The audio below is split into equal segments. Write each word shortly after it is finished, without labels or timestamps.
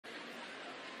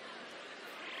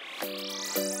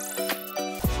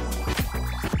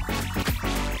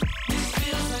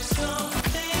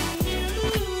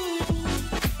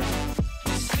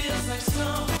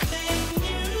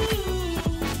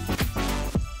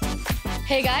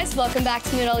Hey guys, welcome back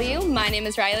to Noon LU. My name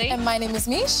is Riley. And my name is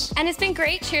Mish. And it's been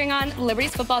great cheering on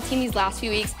Liberty's football team these last few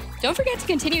weeks. Don't forget to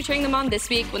continue cheering them on this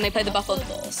week when they play the Buffalo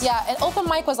Bills. Yeah, and open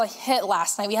mic was a hit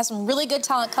last night. We had some really good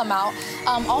talent come out.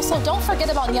 Also, don't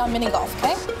forget about Neon Mini Golf,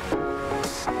 okay?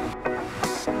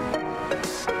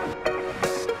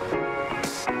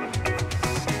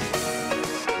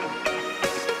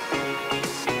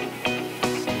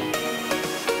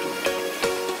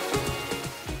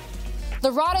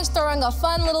 The Rod is throwing a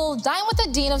fun little Dine with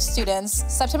the Dean of Students,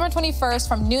 September 21st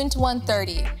from noon to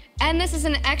 1:30. And this is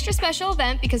an extra special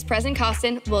event because President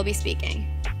Costin will be speaking.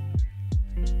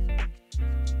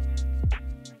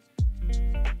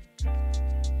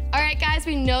 All right, guys,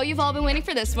 we know you've all been waiting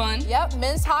for this one. Yep,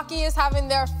 men's hockey is having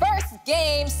their first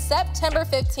game September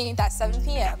 15th at 7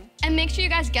 p.m. And make sure you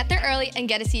guys get there early and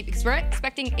get a seat because we're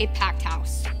expecting a packed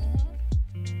house.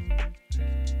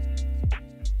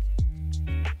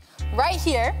 Right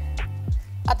here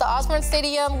at the Osborne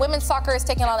Stadium, women's soccer is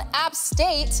taking on App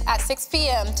State at 6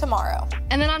 p.m. tomorrow.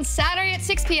 And then on Saturday at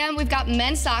 6 p.m., we've got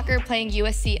men's soccer playing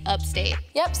USC Upstate.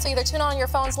 Yep, so either tune on your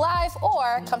phones live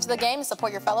or come to the game and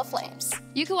support your fellow Flames.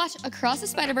 You can watch Across the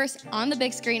Spider-Verse on the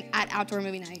big screen at Outdoor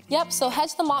Movie Night. Yep, so head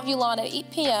to the Montview Lawn at 8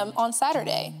 p.m. on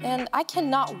Saturday. And I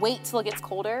cannot wait till it gets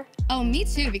colder. Oh, me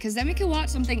too, because then we can watch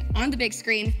something on the big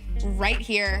screen right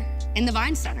here in the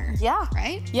Vine Center. Yeah.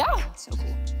 Right? Yeah. So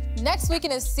cool. Next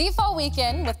weekend is Seafall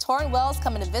Weekend with Torrin Wells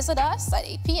coming to visit us at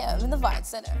 8 p.m. in the Vine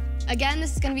Center. Again,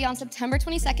 this is going to be on September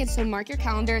 22nd, so mark your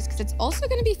calendars because it's also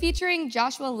going to be featuring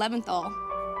Joshua Leventhal.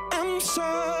 I'm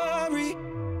sorry.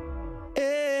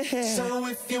 Yeah. So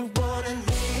if you want to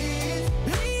leave,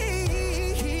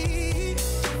 leave.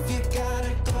 If you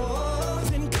gotta go,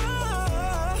 then go.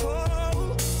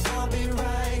 I'll be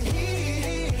right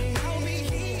here. I'll be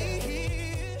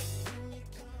here.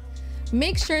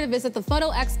 Make sure to visit the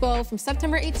Photo Expo from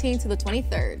September 18th to the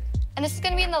 23rd. And this is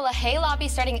going to be in the LaHaye lobby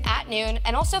starting at noon.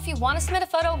 And also, if you want to submit a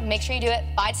photo, make sure you do it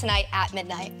by tonight at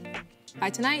midnight. By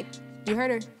tonight. You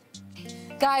heard her.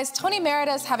 Guys, Tony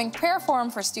Merida is having prayer forum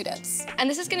for students. And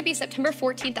this is going to be September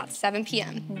 14th at 7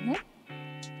 p.m.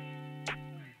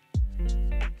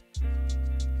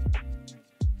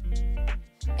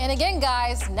 And again,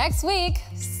 guys, next week,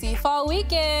 Seafall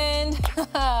Weekend.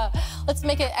 Let's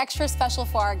make it extra special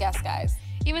for our guests, guys.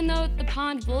 Even though the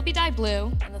pond will be dyed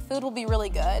blue. And the food will be really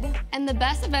good. And the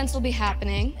best events will be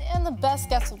happening. And the best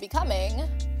guests will be coming.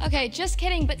 Okay, just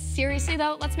kidding, but seriously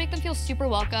though, let's make them feel super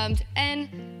welcomed.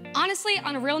 And honestly,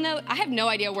 on a real note, I have no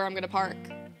idea where I'm gonna park.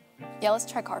 Yeah,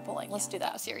 let's try carpooling. Let's do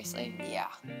that. Oh, seriously. Yeah.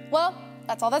 Well,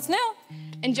 that's all that's new.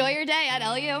 Enjoy your day at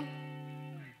LU.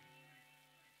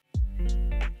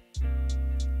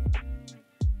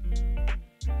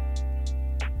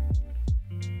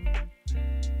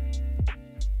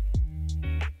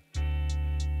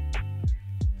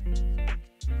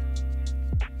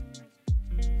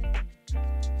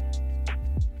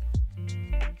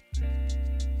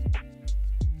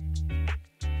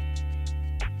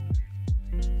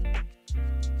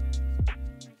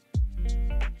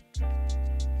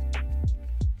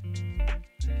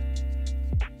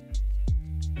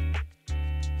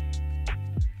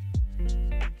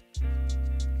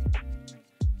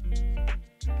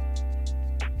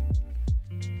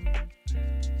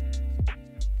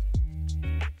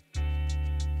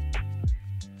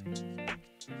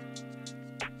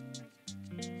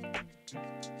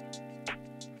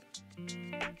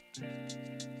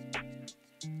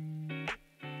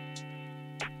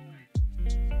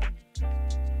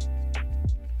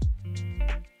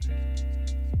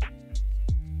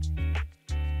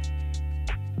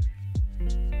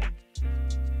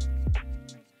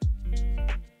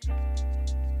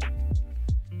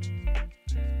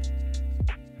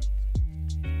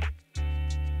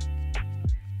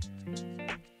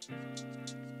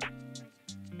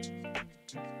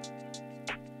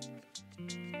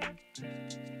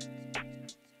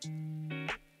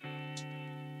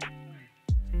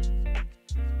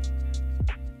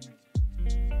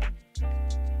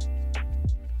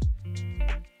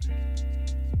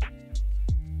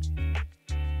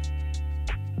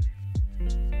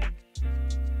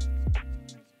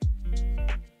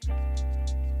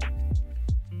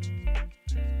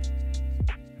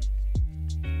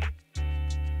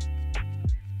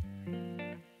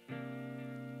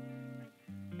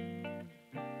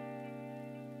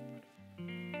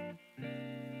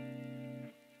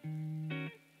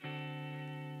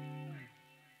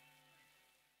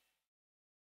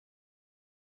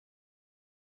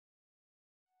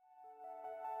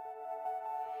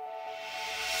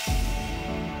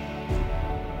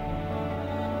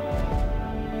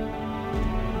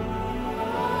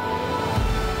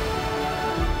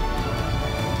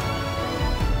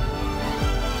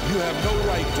 You have no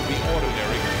right to be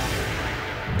ordinary.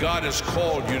 God has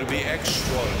called you to be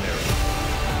extraordinary.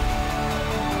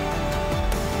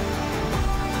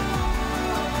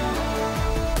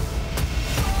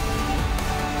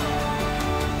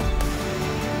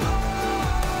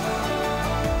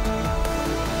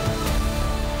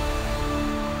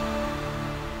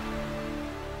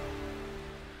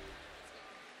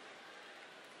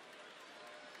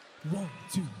 One,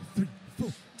 two, three,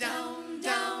 four. Down,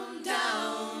 down,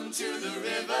 down to the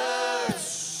river.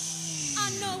 I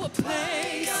know a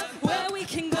place where we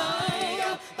can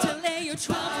go to lay your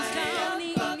troubles down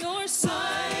in your soul.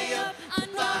 I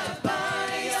know a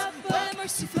place where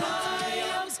mercy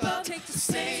flows. Take the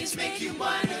stage, make you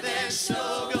whiter than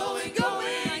snow. Going,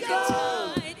 going, like a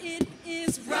tide, it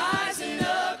is rising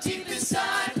up deep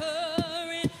inside.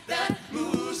 Current that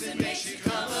moves and makes you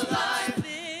come alive.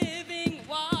 Living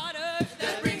water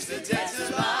that brings the dead to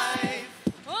life.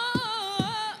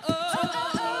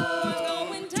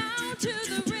 Going down to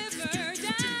the river,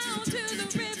 down to the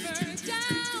river,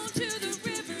 down to the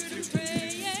river to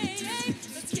pray.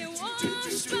 Let's get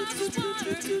washed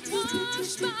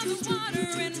by the water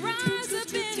and rise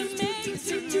up in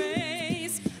amazing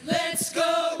grace. Let's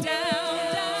go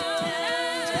down,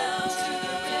 down, down to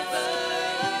the river.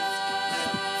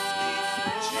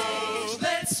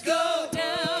 Let's go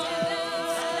down,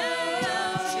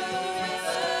 down to the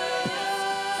river.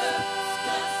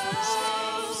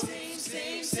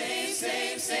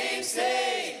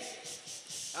 Same.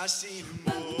 I see him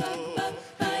move.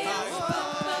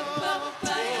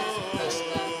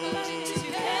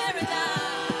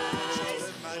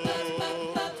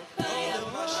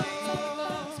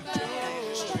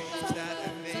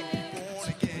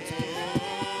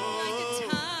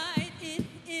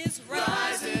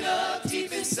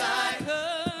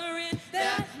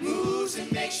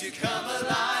 You come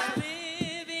alive,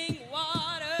 living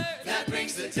water that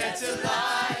brings the dead to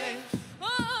life.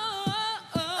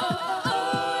 We're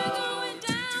going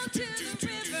down to the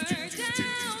river,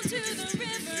 down to the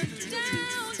river,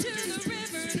 down to the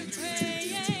river to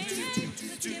pray.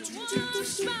 Let's get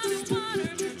washed by the water,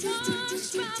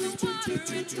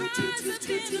 and rise up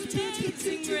in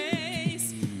amazing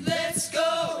grace. Let's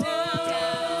go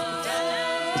down,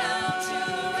 down to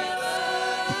the river.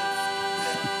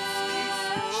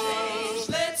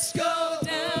 Let's go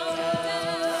down,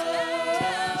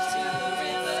 down to the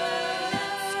river.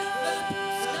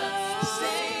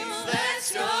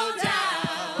 Let's go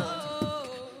down.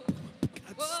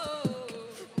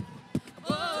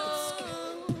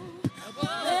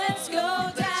 Let's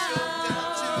go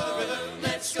down to the river.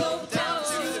 Let's go down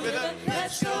to the river.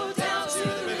 Let's go down to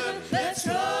the river.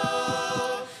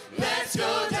 Let's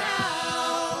go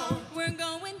down. We're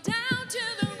going down to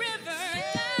the river,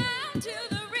 down to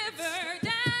the river,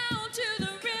 down to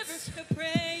the river to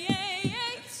pray.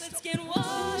 Let's get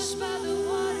washed by the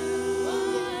water,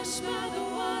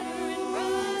 and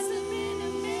rise up in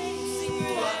amazing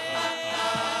grace.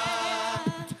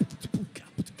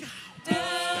 Down to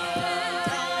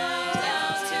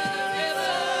the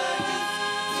river,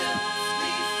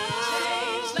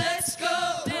 let's go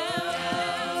down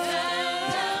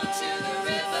to the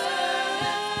river.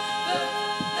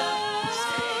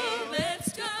 Let's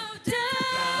go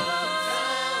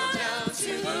down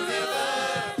to the river.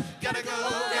 Gotta go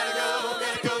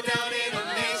down in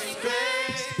amazing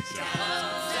grace.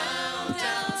 Down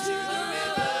to the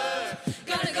river.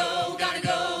 Gotta go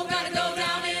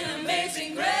down in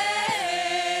amazing grace.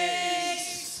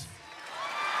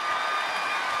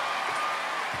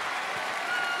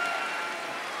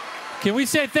 Can we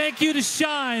say thank you to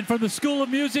Shine from the School of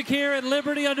Music here at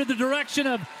Liberty under the direction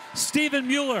of Stephen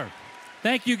Mueller.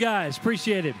 Thank you guys,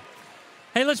 appreciate it.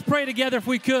 Hey, let's pray together if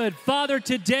we could. Father,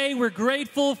 today we're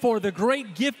grateful for the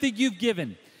great gift that you've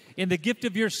given in the gift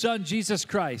of your Son, Jesus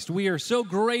Christ. We are so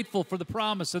grateful for the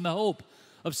promise and the hope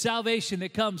of salvation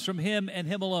that comes from him and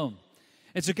him alone.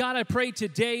 And so, God, I pray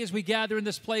today as we gather in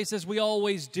this place, as we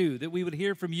always do, that we would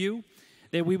hear from you,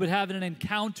 that we would have an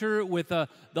encounter with the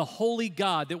holy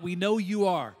God that we know you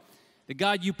are. That,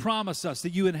 God, you promise us that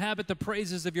you inhabit the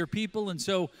praises of your people. And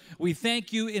so we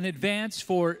thank you in advance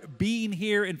for being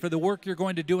here and for the work you're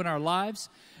going to do in our lives.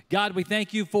 God, we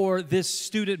thank you for this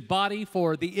student body,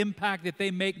 for the impact that they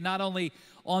make not only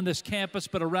on this campus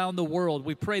but around the world.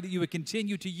 We pray that you would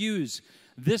continue to use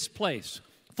this place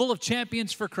full of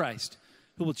champions for Christ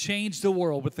who will change the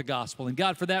world with the gospel. And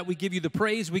God, for that, we give you the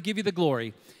praise, we give you the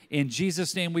glory. In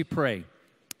Jesus' name we pray.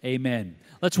 Amen.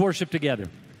 Let's worship together.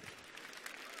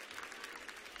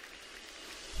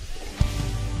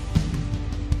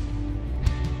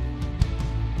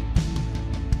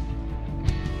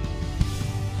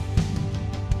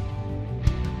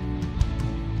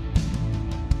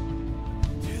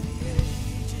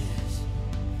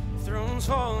 thrones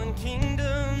fall and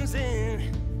kingdoms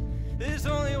end. There's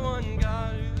only one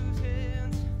God who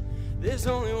stands. There's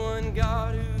only one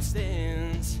God who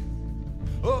stands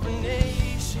over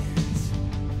nations,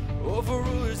 over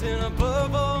rulers and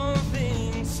above all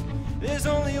things. There's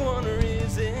only one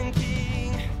risen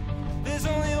King. There's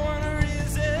only one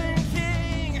risen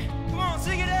King. Come on,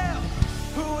 sing it out.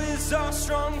 Who is our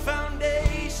strong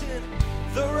foundation,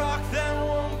 the rock that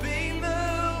won't be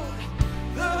moved,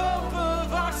 the hope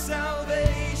of our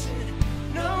salvation?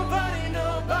 Nobody,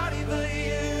 nobody but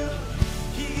you.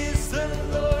 He is the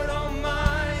Lord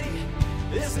Almighty.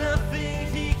 There's nothing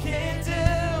he can't do.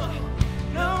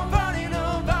 Nobody,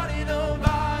 nobody,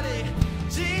 nobody.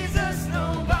 Jesus,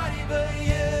 nobody but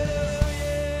you.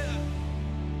 Yeah.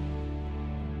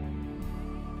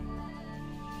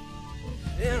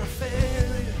 In our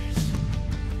failures,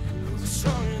 who's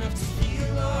strong enough to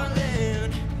heal our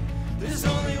land? There's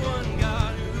only one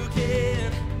God who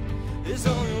can. There's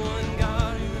only one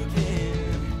God who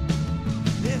can.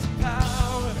 There's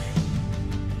power.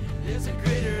 There's a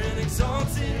greater and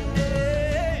exalted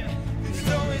name. There's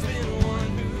always been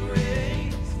one who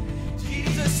reigns.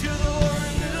 Jesus, you're the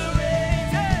one who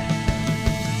reigns. Hey!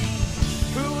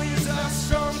 Who is our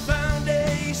strong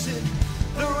foundation,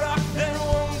 the rock that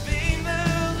won't be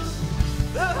moved,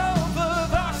 the hope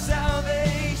of our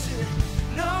salvation?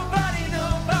 Nobody,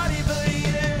 nobody but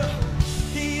you.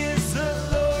 He is the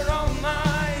Lord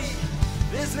Almighty.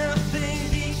 There's nothing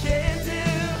he can't do.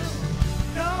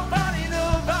 Nobody,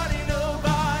 nobody,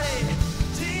 nobody.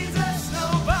 Jesus,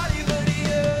 nobody but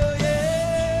you.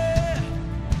 Yeah.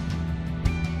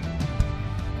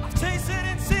 I've tasted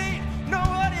and seen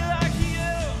nobody like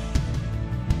you.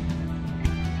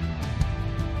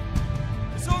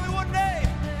 There's only one name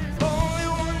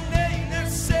that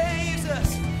saves us.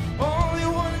 Only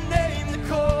one name to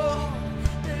call.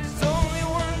 There's only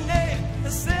one name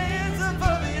that stands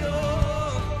above it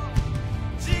all.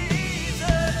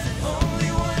 Jesus,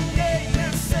 only one name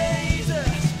that saves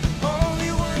us.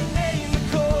 Only one name to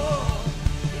call.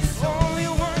 There's only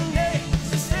one name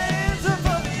that stands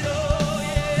above it all.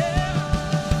 Yeah.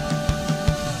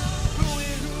 Who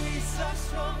is so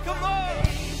strong? Come on.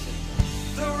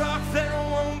 The rock that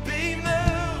won't be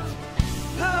moved,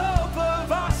 the hope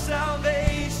of our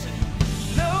salvation.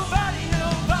 Nobody,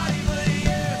 nobody but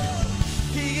you.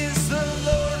 He is the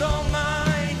Lord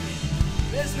Almighty.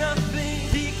 There's nothing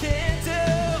he can't do.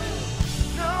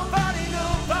 Nobody,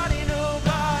 nobody,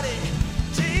 nobody.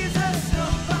 Jesus,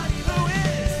 nobody.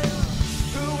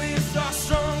 Who is our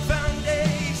strong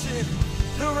foundation,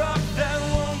 the rock that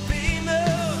won't be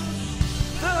moved,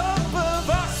 the hope of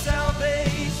our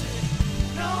salvation?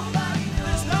 Nobody,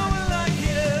 there's no one like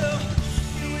you.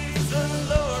 Who is the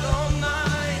Lord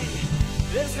Almighty?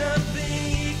 There's nothing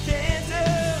he can't do.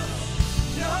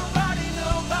 Nobody,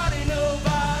 nobody,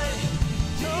 nobody.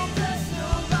 Jesus,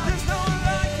 nobody. There's no one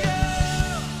like you.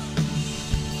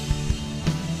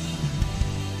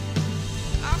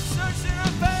 I've searched and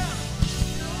I've found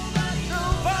nobody,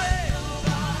 nobody.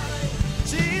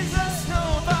 Jesus,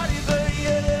 nobody but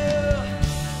you.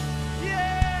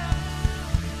 Yeah.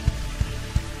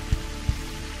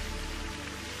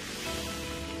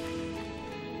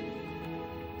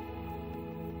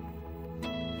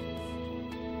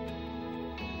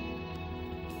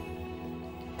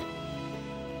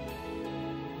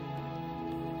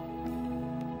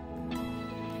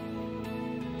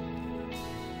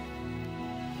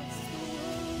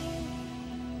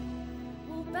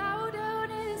 We'll bow down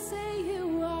and say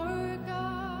you are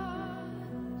God,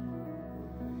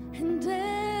 and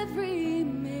every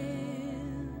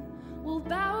man will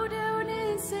bow down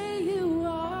and say you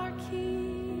are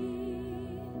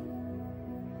King.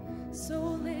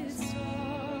 So let's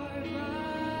start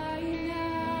right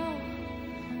now.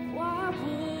 Why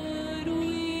would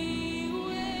we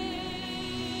wait?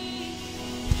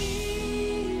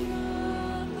 King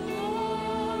of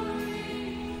glory,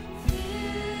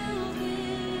 fill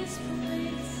this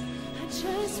place. I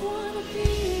just wanna be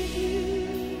with you.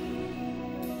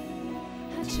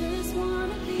 I just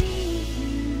wanna be with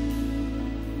you.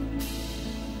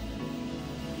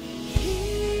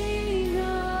 King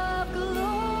of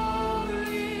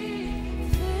glory,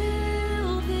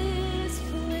 fill this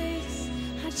place.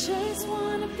 I just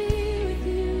wanna be with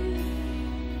you.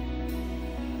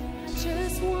 I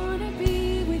just wanna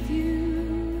be with you.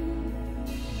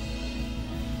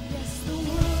 Yes, the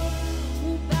world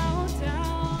will bow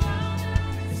down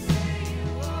and say you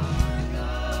are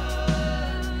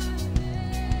God.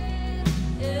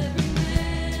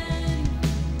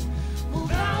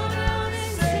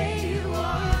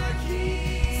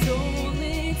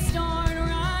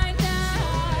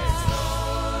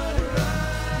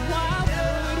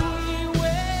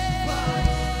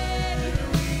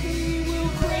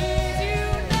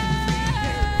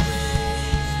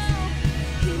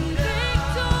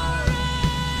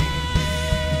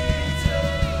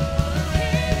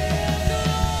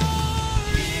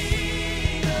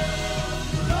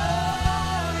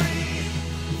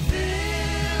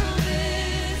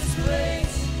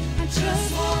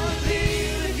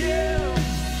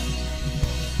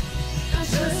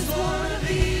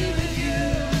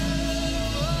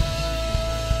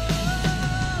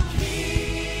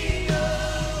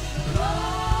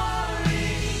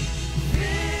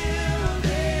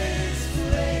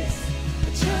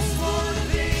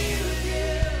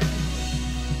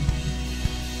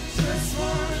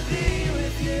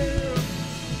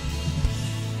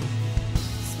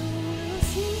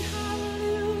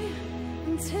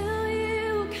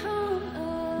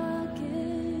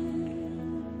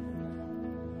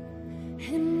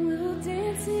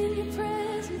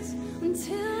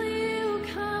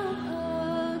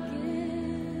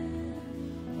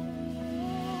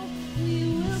 We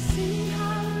will sing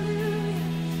hallelujah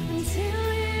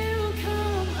until you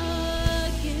come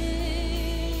again.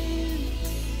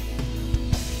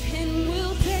 And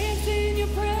we'll dance in your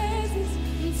presence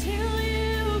until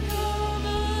you come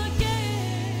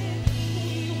again.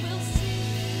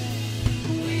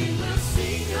 We will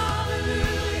sing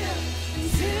hallelujah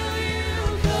until you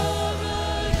come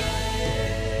again.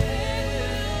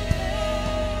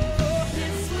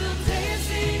 Yes, we'll dance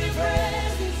in your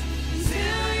presence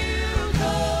until you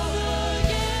come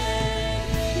again.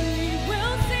 We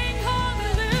will sing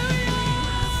hallelujah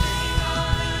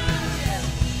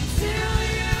until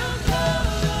you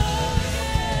come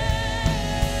again.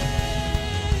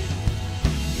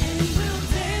 And we'll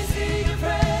dance in your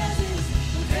presence.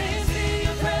 We'll dance in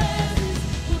your presence.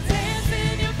 We'll dance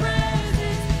in your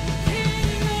presence,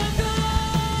 King of glory.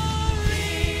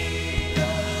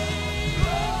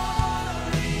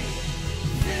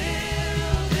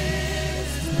 Fill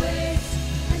this place.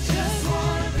 I just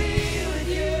wanna be with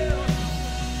you.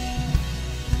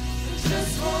 I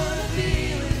just wanna be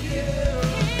with you.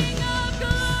 King of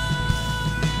glory.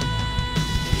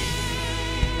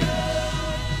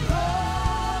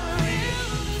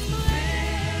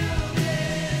 Fill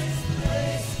this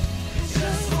place. I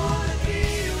just wanna be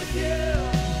with you.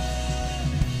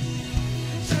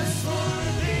 I just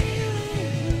wanna be with you.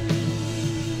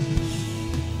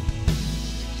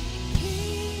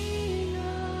 King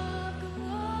of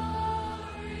glory,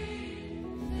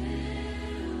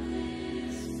 fill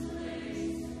this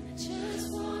place. I just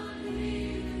wanna be with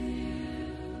you.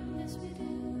 Yes, we do.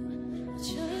 I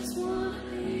just wanna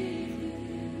be with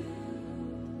you.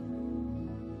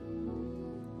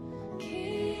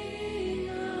 King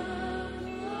of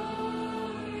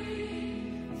glory,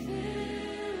 fill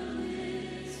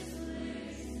this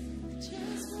place. I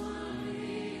just wanna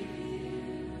be with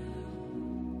you.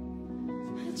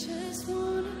 I just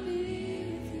wanna be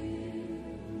with you.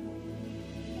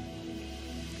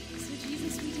 So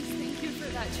Jesus, we just thank you for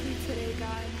that truth today,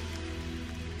 God.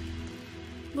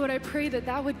 Lord, I pray that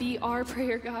that would be our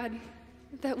prayer, God,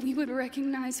 that we would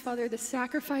recognize, Father, the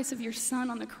sacrifice of your Son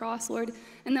on the cross, Lord,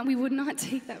 and that we would not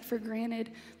take that for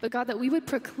granted, but God, that we would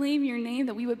proclaim your name,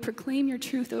 that we would proclaim your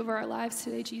truth over our lives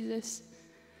today, Jesus.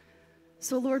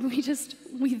 So Lord, we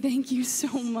thank you so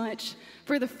much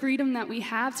for the freedom that we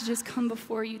have to just come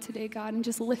before you today, God, and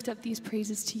just lift up these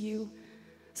praises to you.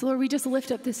 So Lord, we just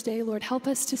lift up this day, Lord. Help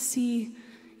us to see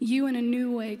you in a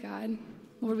new way, God.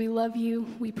 Lord, we love you.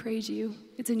 We praise you.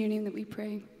 It's in your name that we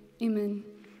pray. Amen.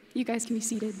 You guys can be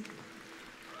seated.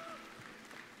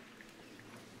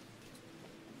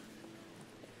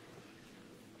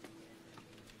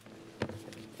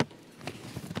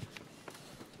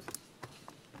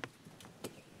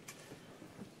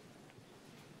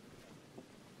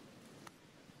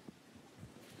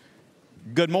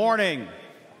 Good morning.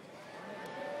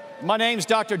 My name's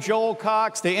Dr. Joel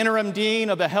Cox, the Interim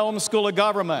Dean of the Helms School of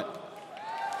Government.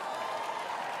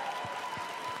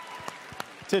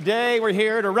 Today we're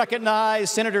here to recognize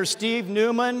Senator Steve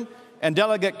Newman and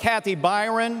Delegate Kathy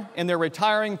Byron in their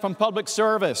retiring from public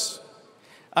service.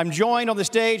 I'm joined on the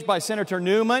stage by Senator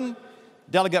Newman.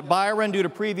 Delegate Byron, due to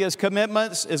previous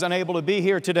commitments, is unable to be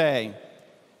here today.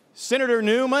 Senator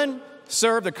Newman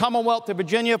served the Commonwealth of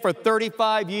Virginia for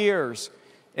 35 years,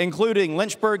 including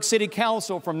Lynchburg City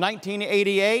Council from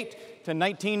 1988 to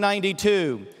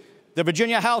 1992, the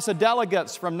Virginia House of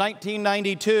Delegates from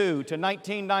 1992 to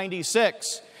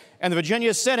 1996, and the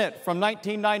Virginia Senate from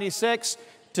 1996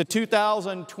 to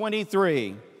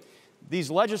 2023.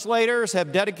 These legislators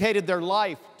have dedicated their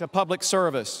life to public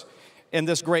service in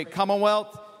this great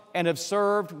Commonwealth and have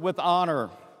served with honor.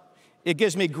 It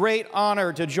gives me great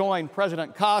honor to join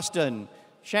President Costin,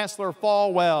 Chancellor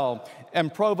Falwell,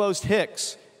 and Provost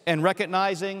Hicks in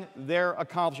recognizing their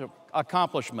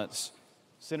accomplishments.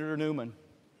 Senator Newman.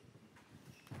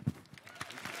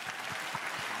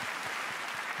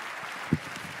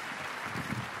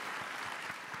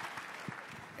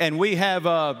 And we have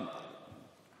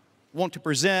want to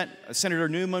present Senator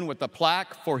Newman with a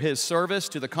plaque for his service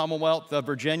to the Commonwealth of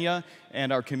Virginia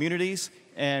and our communities.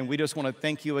 And we just want to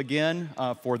thank you again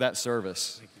for that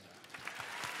service.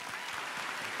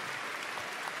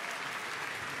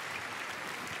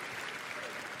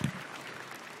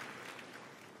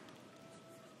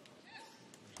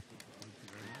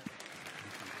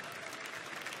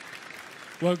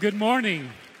 Well, good morning.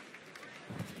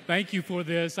 Thank you for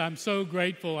this. I'm so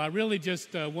grateful. I really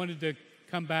just wanted to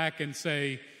come back and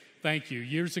say thank you.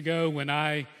 Years ago, when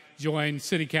I joined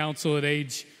City Council at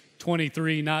age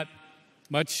 23, not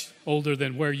much older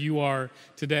than where you are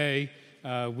today,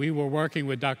 we were working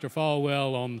with Dr.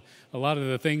 Falwell on a lot of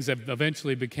the things that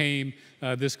eventually became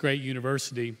this great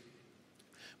university.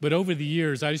 But over the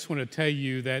years, I just want to tell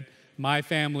you that my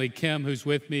family, Kim, who's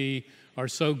with me, are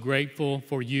so grateful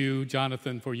for you,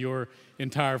 Jonathan, for your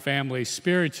entire family.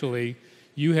 Spiritually,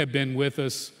 you have been with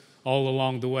us all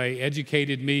along the way,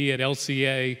 educated me at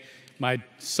LCA. My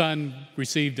son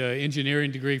received an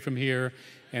engineering degree from here,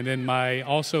 and then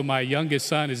also my youngest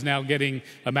son is now getting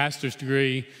a master's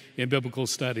degree in biblical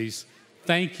studies.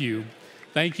 Thank you.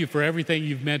 Thank you for everything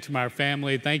you've meant to my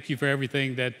family. Thank you for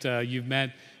everything that you've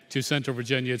meant to Central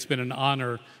Virginia. It's been an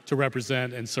honor to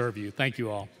represent and serve you. Thank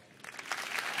you all.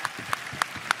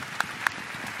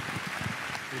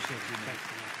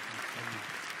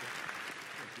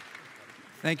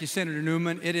 Thank you, Senator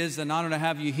Newman. It is an honor to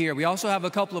have you here. We also have a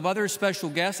couple of other special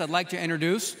guests I'd like to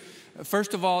introduce.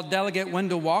 First of all, Delegate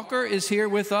Wendell Walker is here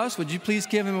with us. Would you please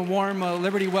give him a warm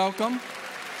Liberty welcome?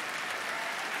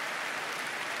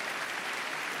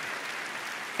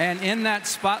 And in that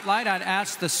spotlight, I'd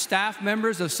ask the staff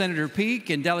members of Senator Peake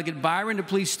and Delegate Byron to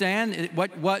please stand.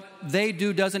 What they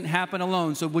do doesn't happen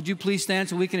alone. So would you please stand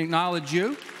so we can acknowledge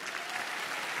you?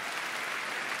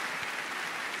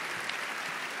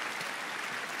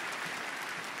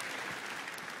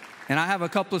 And I have a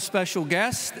couple of special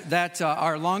guests that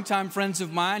are longtime friends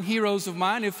of mine, heroes of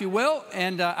mine, if you will.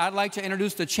 And I'd like to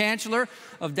introduce the Chancellor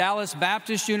of Dallas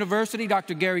Baptist University,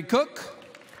 Dr. Gary Cook.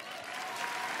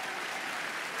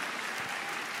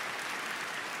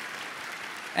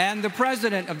 And the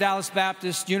President of Dallas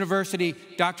Baptist University,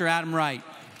 Dr. Adam Wright.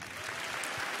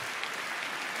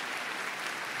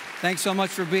 Thanks so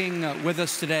much for being with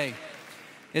us today.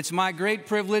 It's my great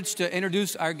privilege to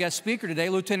introduce our guest speaker today,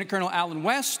 Lieutenant Colonel Alan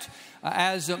West.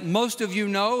 As most of you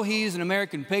know, he's an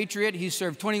American patriot. He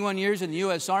served 21 years in the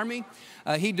U.S. Army.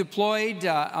 He deployed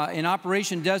in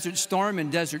Operation Desert Storm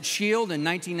and Desert Shield in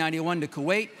 1991 to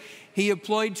Kuwait. He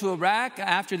deployed to Iraq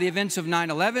after the events of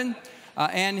 9/11.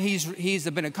 And he's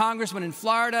been a congressman in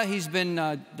Florida. He's been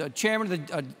the chairman of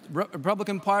the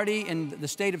Republican Party in the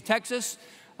state of Texas.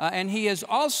 And he is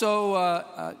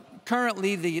also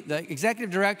currently the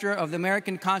executive director of the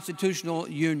American Constitutional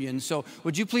Union. So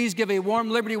would you please give a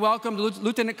warm Liberty welcome to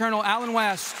Lieutenant Colonel Alan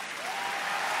West.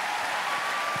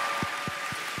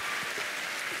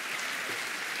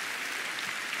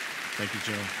 Thank you,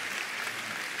 Joe.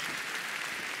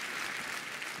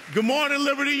 Good morning,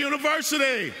 Liberty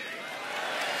University.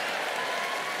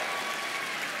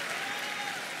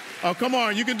 Oh, come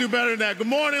on, you can do better than that. Good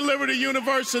morning, Liberty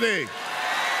University.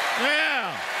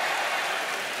 Yeah.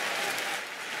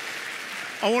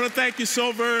 I want to thank you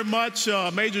so very much,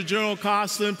 Major General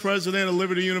Costin, President of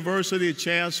Liberty University,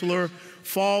 Chancellor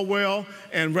Falwell,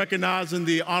 and recognizing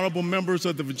the honorable members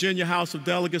of the Virginia House of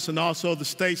Delegates and also the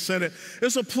State Senate.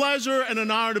 It's a pleasure and an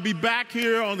honor to be back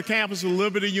here on the campus of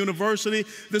Liberty University.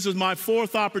 This is my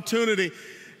 4th opportunity.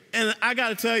 And I got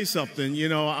to tell you something, you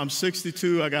know, I'm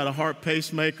 62, I got a heart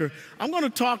pacemaker. I'm going to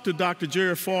talk to Dr.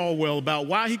 Jerry Falwell about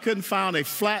why he couldn't find a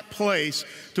flat place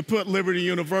to put Liberty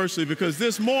University, because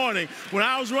this morning, when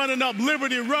I was running up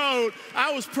Liberty Road,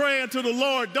 I was praying to the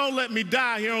Lord, don't let me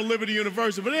die here on Liberty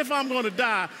University. But if I'm going to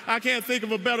die, I can't think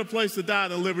of a better place to die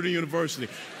than Liberty University.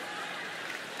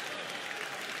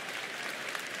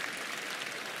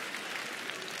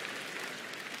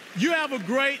 You have a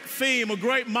great theme, a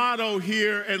great motto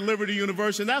here at Liberty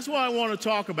University, and that's what I want to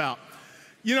talk about.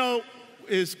 You know,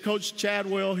 is Coach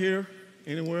Chadwell here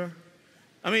anywhere?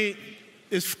 I mean,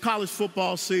 it's college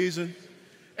football season.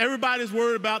 Everybody's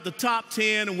worried about the top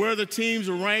 10 and where the teams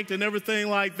are ranked and everything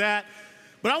like that.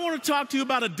 But I want to talk to you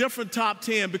about a different top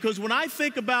 10, because when I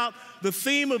think about the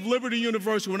theme of Liberty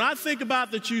University, when I think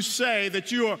about that you say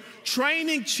that you are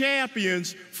training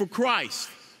champions for Christ,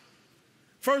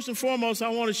 first and foremost, I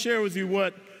want to share with you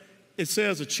what it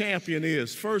says a champion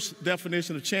is. First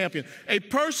definition of champion: a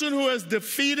person who has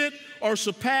defeated or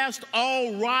surpassed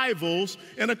all rivals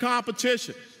in a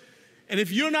competition. And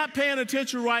if you're not paying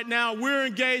attention right now, we're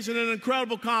engaged in an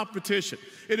incredible competition.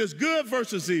 It is good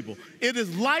versus evil. It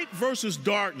is light versus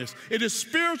darkness. It is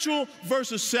spiritual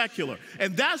versus secular.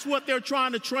 And that's what they're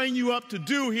trying to train you up to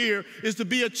do here, is to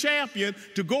be a champion,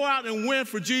 to go out and win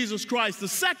for Jesus Christ. The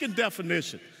second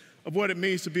definition of what it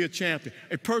means to be a champion: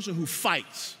 a person who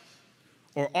fights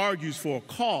or argues for a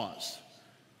cause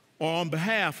or on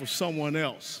behalf of someone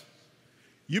else.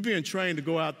 You're being trained to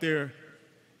go out there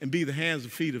and be the hands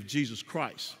and feet of Jesus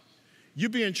Christ. You're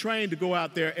being trained to go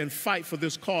out there and fight for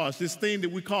this cause, this thing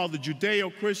that we call the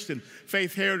Judeo-Christian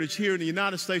faith heritage here in the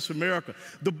United States of America.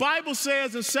 The Bible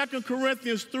says in 2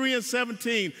 Corinthians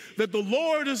 3:17 that the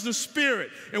Lord is the Spirit,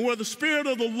 and where the Spirit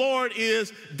of the Lord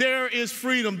is, there is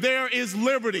freedom, there is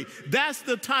liberty. That's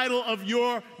the title of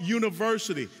your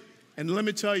university. And let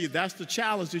me tell you, that's the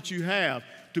challenge that you have,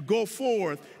 to go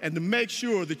forth and to make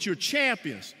sure that you're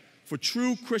champions for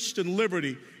true Christian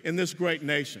liberty in this great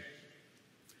nation.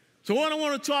 So what I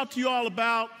want to talk to you all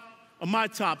about are my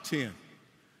top 10.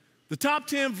 The top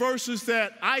 10 verses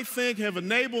that I think have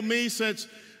enabled me since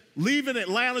leaving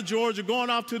Atlanta, Georgia,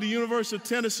 going off to the University of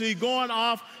Tennessee, going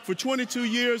off for 22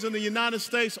 years in the United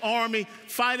States Army,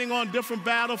 fighting on different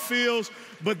battlefields.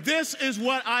 But this is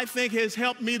what I think has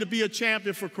helped me to be a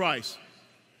champion for Christ.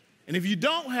 And if you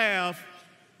don't have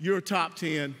your top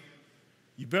 10,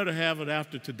 you better have it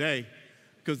after today.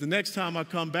 Because the next time I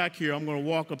come back here, I'm going to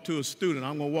walk up to a student.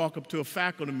 I'm going to walk up to a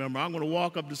faculty member. I'm going to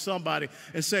walk up to somebody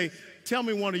and say, tell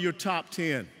me one of your top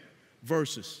 10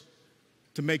 verses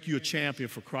to make you a champion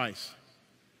for Christ.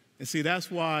 And see, that's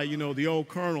why, you know, the old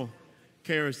colonel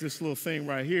carries this little thing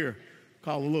right here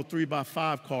called a little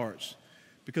 3x5 cards.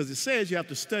 Because it says you have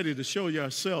to study to show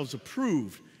yourselves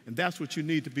approved. And that's what you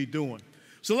need to be doing.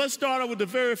 So let's start out with the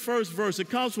very first verse. It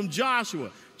comes from Joshua,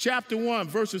 chapter 1,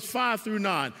 verses 5 through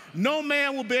 9. No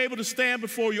man will be able to stand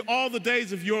before you all the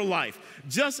days of your life.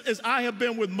 Just as I have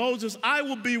been with Moses, I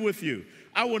will be with you.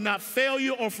 I will not fail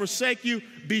you or forsake you.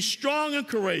 Be strong and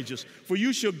courageous, for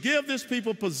you shall give this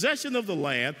people possession of the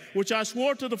land, which I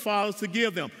swore to the fathers to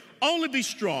give them. Only be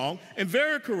strong and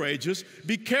very courageous.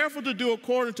 Be careful to do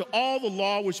according to all the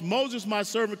law which Moses my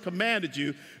servant commanded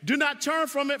you. Do not turn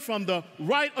from it from the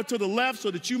right or to the left,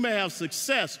 so that you may have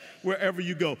success wherever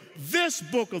you go. This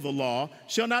book of the law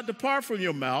shall not depart from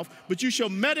your mouth, but you shall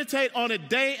meditate on it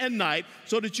day and night,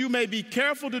 so that you may be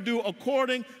careful to do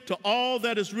according to all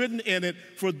that is written in it.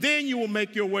 For then you will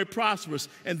make your way prosperous,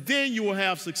 and then you will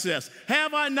have success.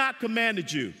 Have I not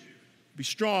commanded you? Be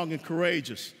strong and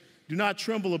courageous. Do not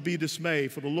tremble or be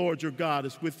dismayed, for the Lord your God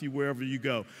is with you wherever you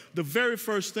go. The very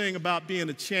first thing about being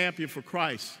a champion for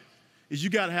Christ is you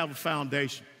got to have a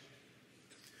foundation.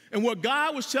 And what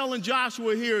God was telling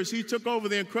Joshua here as he took over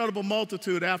the incredible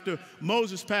multitude after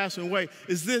Moses passing away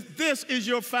is this is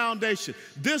your foundation.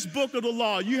 This book of the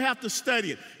law, you have to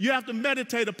study it. You have to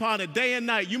meditate upon it day and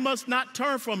night. You must not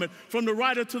turn from it from the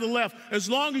right or to the left. As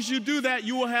long as you do that,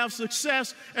 you will have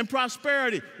success and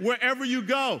prosperity wherever you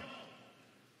go.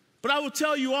 But I will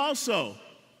tell you also,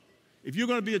 if you're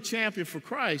going to be a champion for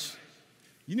Christ,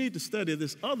 you need to study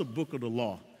this other book of the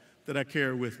law that I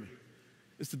carry with me.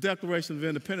 It's the Declaration of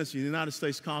Independence, the United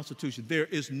States Constitution. There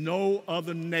is no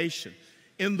other nation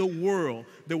in the world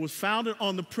that was founded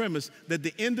on the premise that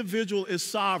the individual is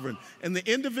sovereign. And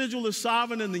the individual is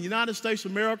sovereign in the United States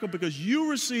of America because you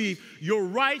receive your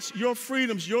rights, your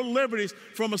freedoms, your liberties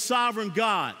from a sovereign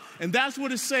God. And that's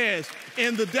what it says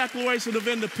in the Declaration of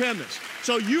Independence.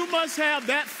 So you must have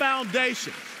that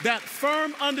foundation, that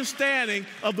firm understanding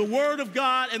of the Word of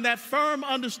God and that firm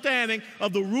understanding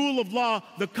of the rule of law,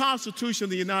 the Constitution of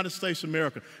the United States of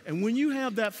America. And when you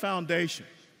have that foundation,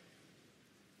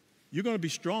 you're going to be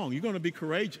strong. You're going to be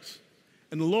courageous.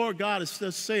 And the Lord God has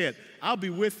just said, I'll be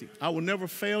with you. I will never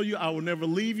fail you. I will never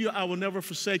leave you. I will never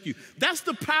forsake you. That's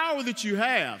the power that you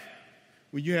have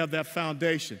when you have that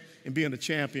foundation in being a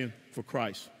champion for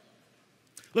Christ.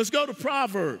 Let's go to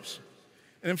Proverbs.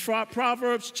 And in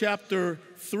Proverbs chapter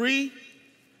 3,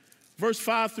 verse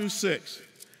 5 through 6.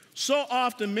 So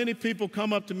often many people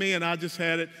come up to me, and I just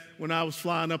had it when I was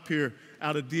flying up here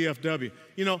out of DFW.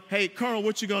 You know, hey, Colonel,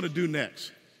 what you going to do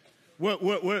next?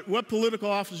 What political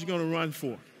office are you going to run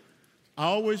for? I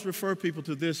always refer people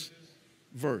to this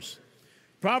verse.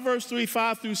 Proverbs 3,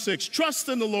 5 through 6. Trust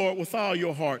in the Lord with all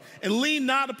your heart and lean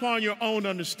not upon your own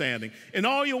understanding. In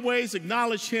all your ways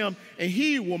acknowledge him, and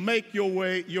he will make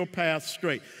your path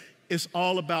straight. It's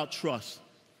all about trust.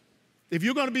 If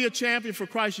you're going to be a champion for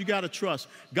Christ, you got to trust.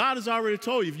 God has already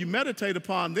told you, if you meditate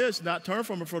upon this, not turn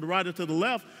from it from the right or to the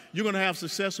left, you're going to have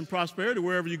success and prosperity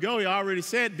wherever you go. He already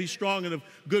said, be strong and of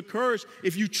good courage.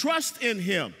 If you trust in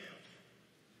him,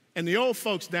 and the old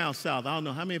folks down south, I don't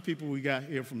know how many people we got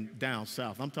here from down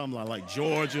south. I'm talking about like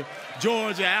Georgia,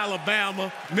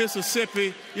 Alabama,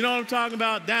 Mississippi. You know what I'm talking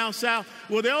about, down south?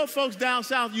 Well, the old folks down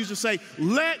south used to say,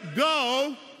 let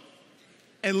go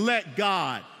and let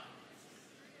God.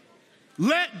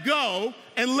 Let go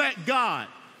and let God.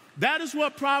 That is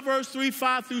what Proverbs 3,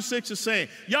 5 through 6 is saying.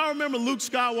 Y'all remember Luke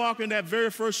Skywalker in that very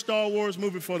first Star Wars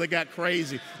movie before they got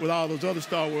crazy with all those other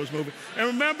Star Wars movies? And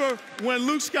remember when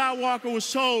Luke Skywalker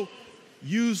was told,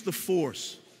 use the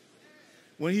Force.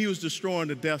 when he was destroying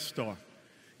the Death Star.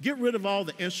 Get rid of all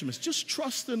the instruments. Just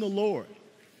trust in the Lord.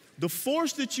 The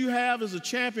force that you have as a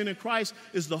champion in Christ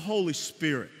is the Holy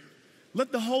Spirit.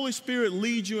 Let the Holy Spirit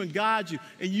lead you and guide you,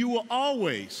 and you will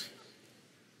always,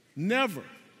 never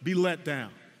be let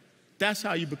down. That's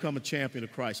how you become a champion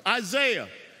of Christ. Isaiah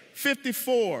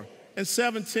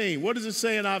 54:17. What does it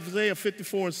say in Isaiah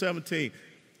 54:17?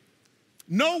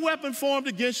 No weapon formed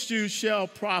against you shall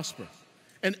prosper,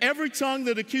 and every tongue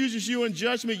that accuses you in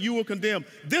judgment you will condemn.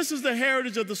 This is the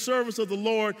heritage of the servants of the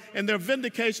Lord, and their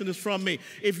vindication is from me.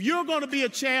 If you're going to be a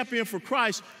champion for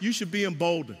Christ, you should be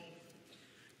emboldened.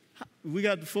 We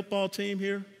got the football team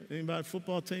here. Anybody?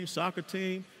 Football team, soccer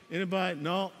team? Anybody?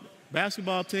 No.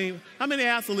 Basketball team? How many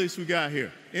athletes we got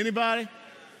here? Anybody?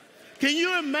 Can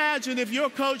you imagine if your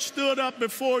coach stood up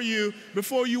before you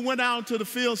went out into the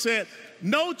field and said,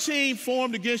 no team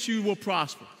formed against you will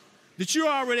prosper, that you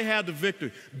already have the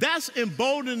victory? That's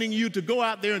emboldening you to go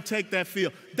out there and take that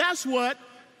field. That's what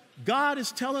God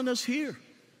is telling us here.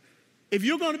 If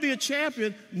you're going to be a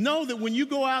champion, know that when you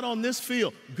go out on this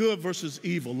field, good versus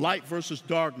evil, light versus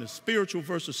darkness, spiritual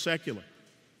versus secular,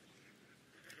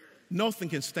 nothing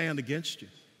can stand against you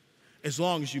as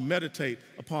long as you meditate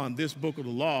upon this book of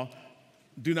the law.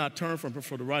 Do not turn from it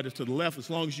for the right or to the left. As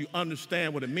long as you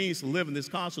understand what it means to live in this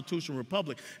constitutional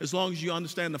republic, as long as you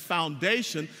understand the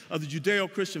foundation of the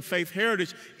Judeo-Christian faith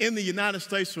heritage in the United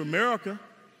States of America.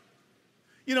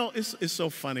 You know, it's so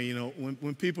funny, you know,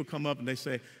 when people come up and they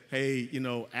say, hey, you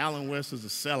know, Alan West is a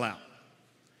sellout.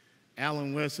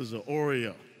 Alan West is an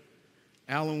Oreo.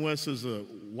 Alan West is a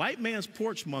white man's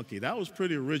porch monkey. That was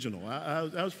pretty original.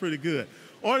 That was pretty good.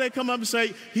 Or they come up and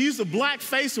say, he's the black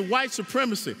face of white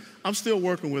supremacy. I'm still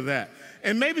working with that.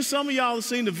 And maybe some of y'all have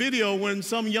seen the video when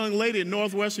some young lady at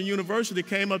Northwestern University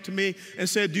came up to me and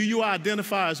said, do you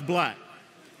identify as black?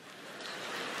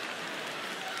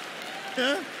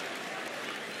 Yeah?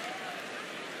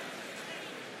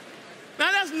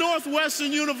 Now that's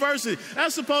Northwestern University.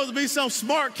 That's supposed to be some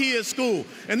smart kid school.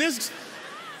 And this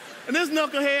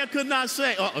knucklehead could not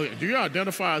say, do you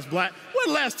identify as black?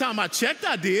 Well, last time I checked,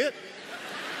 I did.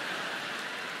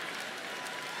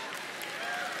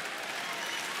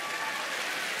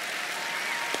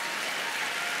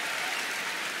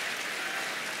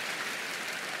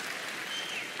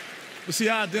 But see,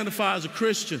 I identify as a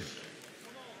Christian.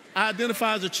 I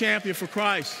identify as a champion for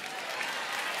Christ.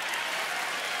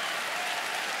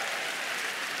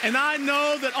 And I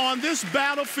know that on this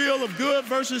battlefield of good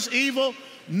versus evil,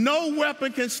 no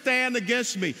weapon can stand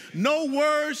against me. No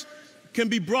words can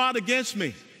be brought against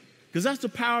me. Because that's the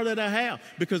power that I have,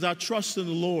 because I trust in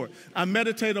the Lord. I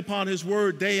meditate upon his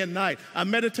word day and night. I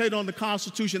meditate on the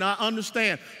Constitution. I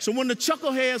understand. So when the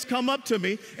chuckleheads come up to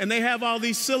me and they have all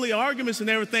these silly arguments and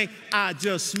everything, I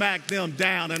just smack them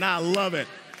down, and I love it.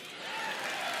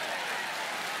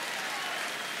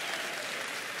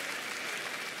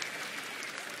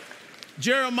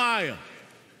 Jeremiah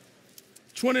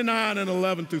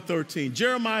 29:11-13.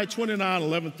 Jeremiah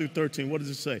 29:11-13. What does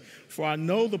it say? For I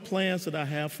know the plans that I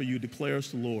have for you,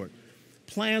 declares the Lord.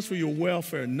 Plans for your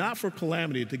welfare, not for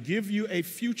calamity, to give you a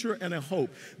future and a hope.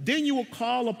 Then you will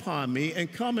call upon me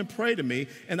and come and pray to me,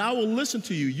 and I will listen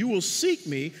to you. You will seek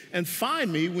me and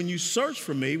find me when you search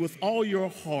for me with all your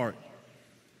heart.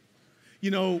 You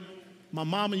know, my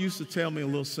mama used to tell me a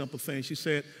little simple thing. She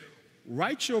said,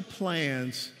 write your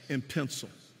plans in pencil,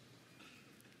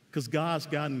 because God's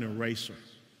got an eraser.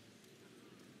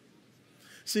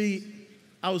 See,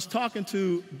 I was talking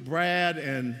to Brad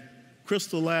and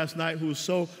Crystal last night, who was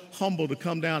so humble to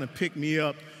come down and pick me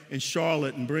up in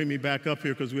Charlotte and bring me back up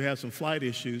here because we had some flight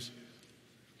issues.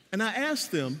 And I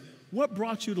asked them, what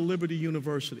brought you to Liberty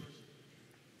University?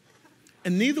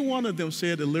 And neither one of them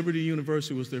said that Liberty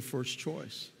University was their first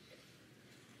choice.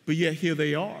 But yet here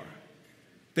they are.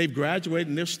 They've graduated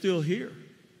and they're still here.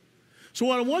 So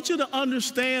what I want you to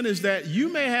understand is that you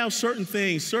may have certain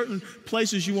things, certain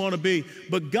places you want to be,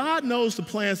 but God knows the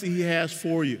plans that he has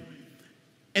for you.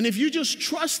 And if you just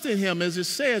trust in him, as it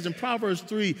says in Proverbs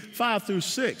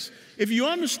 3:5-6, if you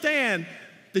understand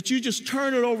that you just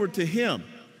turn it over to him,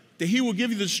 that he will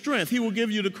give you the strength, he will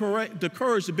give you the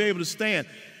courage to be able to stand,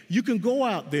 you can go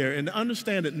out there and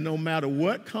understand that no matter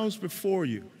what comes before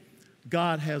you,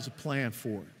 God has a plan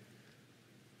for it.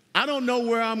 I don't know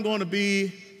where I'm going to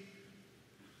be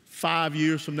 5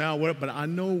 years from now, but I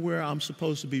know where I'm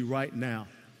supposed to be right now.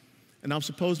 And I'm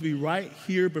supposed to be right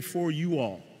here before you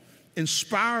all,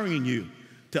 inspiring you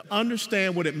to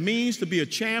understand what it means to be a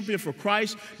champion for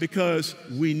Christ, because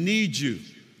we need you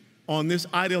on this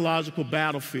ideological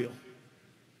battlefield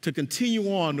to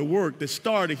continue on the work that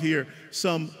started here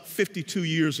some 52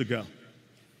 years ago.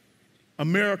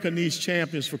 America needs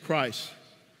champions for Christ.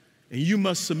 And you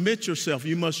must submit yourself.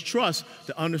 You must trust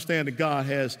to understand that God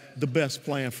has the best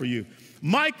plan for you.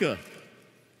 Micah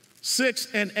 6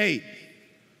 and 8.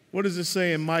 What does it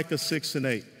say in Micah 6 and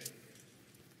 8?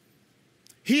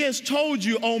 He has told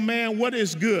you, O man, what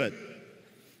is good.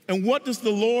 And what does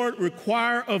the Lord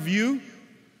require of you?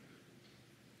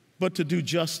 But to do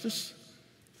justice,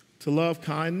 to love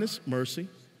kindness, mercy,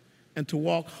 and to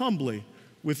walk humbly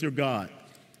with your God.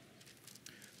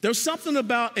 There's something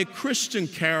about a Christian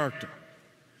character.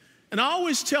 And I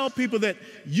always tell people that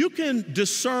you can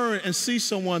discern and see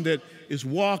someone that is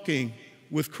walking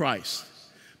with Christ.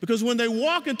 Because when they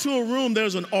walk into a room,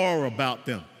 there's an aura about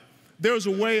them. There's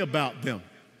a way about them.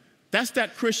 That's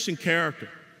that Christian character.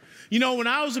 You know, when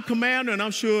I was a commander, and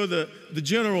I'm sure the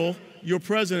general, your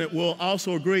president, will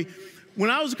also agree,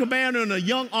 when I was a commander and a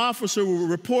young officer would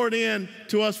report in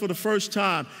to us for the first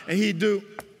time, and he'd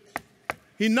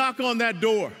knock on that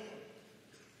door,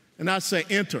 and I'd say,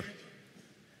 enter.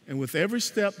 And with every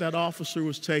step that officer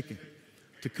was taking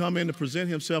to come in to present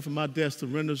himself at my desk to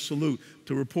render salute,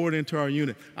 to report into our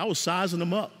unit, I was sizing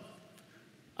him up.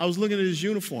 I was looking at his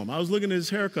uniform. I was looking at his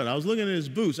haircut. I was looking at his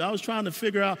boots. I was trying to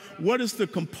figure out what is the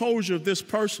composure of this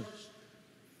person.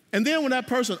 And then when that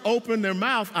person opened their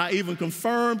mouth, I either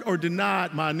confirmed or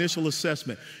denied my initial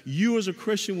assessment. You as a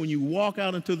Christian, when you walk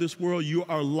out into this world, you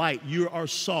are light, you are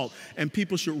salt, and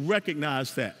people should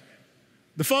recognize that.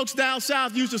 The folks down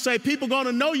south used to say, people going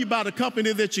to know you by the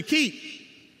company that you keep.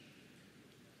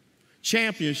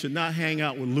 Champions should not hang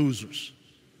out with losers.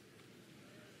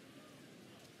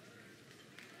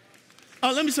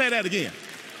 Oh, let me say that again.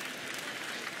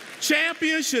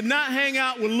 Champions should not hang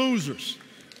out with losers.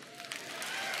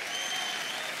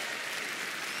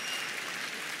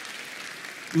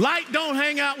 Light don't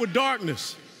hang out with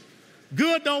darkness.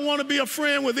 Good don't want to be a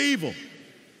friend with evil.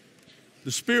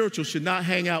 The spiritual should not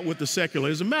hang out with the secular.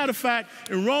 As a matter of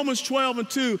fact, in Romans 12 and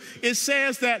 2, it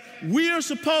says that we are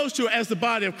supposed to, as the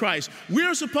body of Christ, we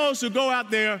are supposed to go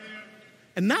out there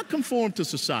and not conform to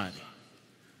society,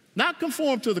 not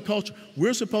conform to the culture.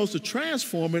 We're supposed to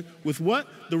transform it with what?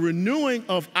 The renewing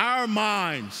of our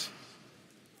minds.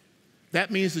 That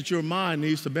means that your mind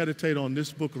needs to meditate on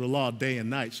this book of the law day and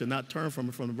night, should not turn from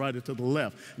it from the right to the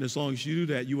left. And as long as you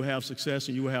do that, you will have success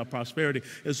and you will have prosperity.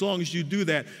 As long as you do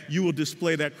that, you will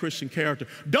display that Christian character.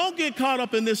 Don't get caught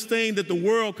up in this thing that the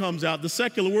world comes out, the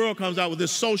secular world comes out with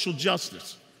this social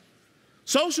justice.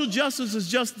 Social justice is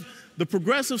just the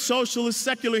progressive socialist,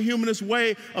 secular humanist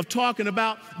way of talking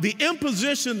about the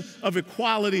imposition of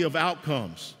equality of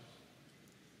outcomes.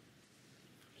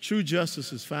 True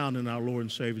justice is found in our Lord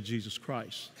and Savior, Jesus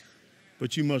Christ.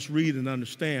 But you must read and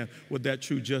understand what that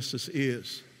true justice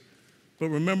is. But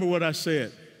remember what I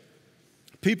said.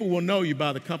 People will know you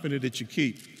by the company that you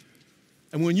keep.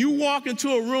 And when you walk into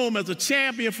a room as a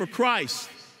champion for Christ,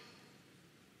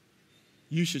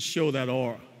 you should show that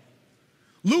aura.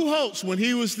 Lou Holtz, when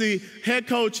he was the head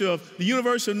coach of the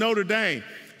University of Notre Dame,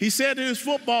 he said to his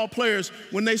football players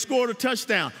when they scored a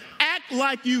touchdown, act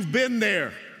like you've been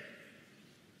there.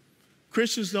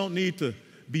 Christians don't need to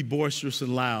be boisterous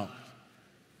and loud.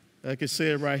 Like I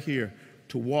said right here,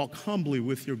 to walk humbly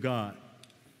with your God.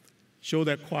 Show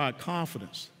that quiet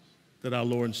confidence that our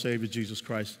Lord and Savior Jesus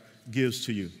Christ gives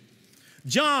to you.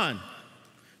 John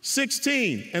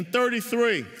 16 and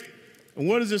 33. And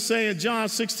what does it say in John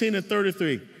 16 and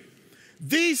 33?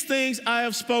 These things I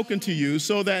have spoken to you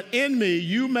so that in me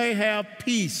you may have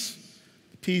peace.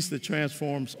 Peace that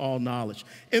transforms all knowledge.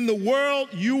 In the world,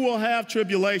 you will have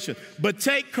tribulation, but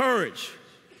take courage.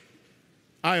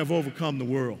 I have overcome the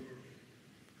world.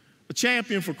 A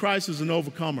champion for Christ is an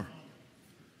overcomer.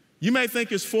 You may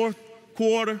think it's fourth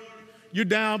quarter. You're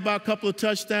down by a couple of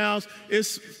touchdowns.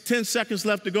 It's 10 seconds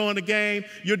left to go in the game.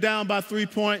 You're down by 3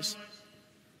 points.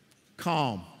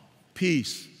 Calm,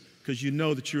 peace. Because you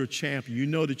know that you're a champion. You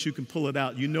know that you can pull it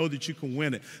out. You know that you can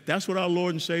win it. That's what our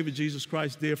Lord and Savior Jesus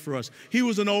Christ did for us. He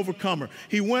was an overcomer.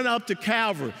 He went up to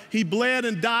Calvary. He bled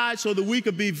and died so that we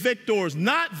could be victors,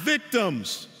 not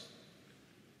victims.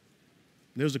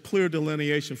 There's a clear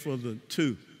delineation for the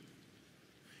two.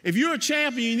 If you're a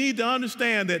champion, you need to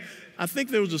understand that, I think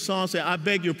there was a song that said, I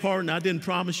beg your pardon, I didn't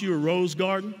promise you a rose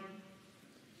garden.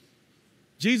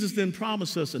 Jesus didn't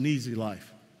promise us an easy life.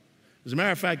 As a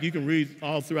matter of fact, you can read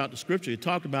all throughout the scripture. It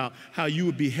talked about how you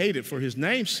would be hated for his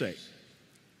name's sake.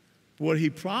 What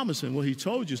he promised and what he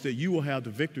told you is that you will have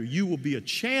the victory. You will be a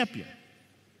champion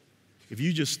if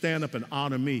you just stand up and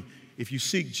honor me, if you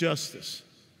seek justice,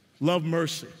 love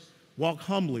mercy, walk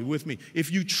humbly with me,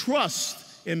 if you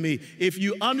trust in me. If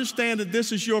you understand that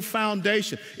this is your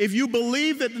foundation, if you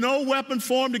believe that no weapon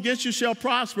formed against you shall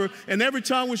prosper, and every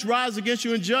tongue which rises against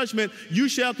you in judgment you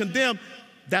shall condemn,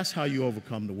 that's how you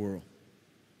overcome the world.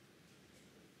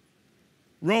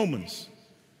 Romans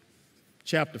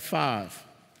chapter 5,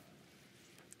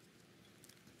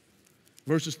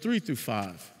 verses 3 through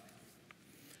 5.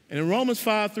 And in Romans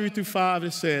 5, 3 through 5,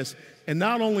 it says, and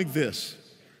not only this,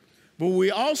 but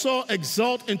we also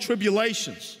exult in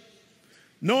tribulations,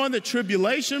 knowing that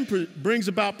tribulation brings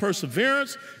about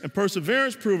perseverance, and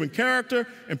perseverance proven character,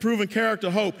 and proven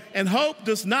character hope. And hope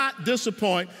does not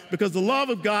disappoint, because the love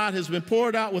of God has been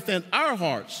poured out within our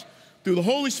hearts through the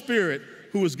Holy Spirit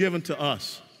who was given to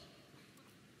us.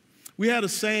 We had a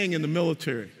saying in the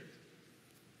military,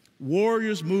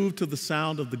 warriors move to the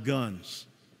sound of the guns.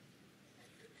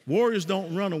 Warriors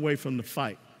don't run away from the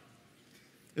fight.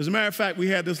 As a matter of fact, we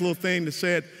had this little thing that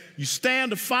said, you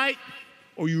stand to fight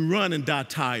or you run and die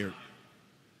tired.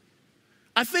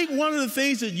 I think one of the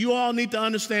things that you all need to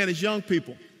understand as young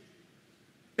people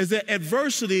is that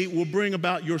adversity will bring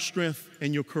about your strength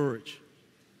and your courage.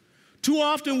 Too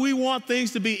often we want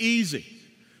things to be easy.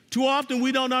 Too often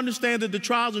we don't understand that the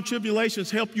trials and tribulations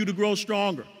help you to grow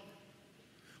stronger.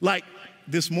 Like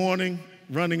this morning,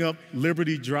 running up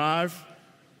Liberty Drive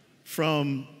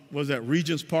from,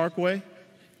 Regents Parkway.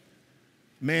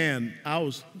 Man, I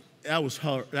was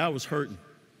hurting.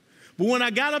 But when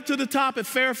I got up to the top at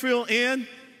Fairfield Inn,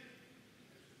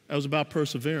 that was about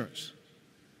perseverance.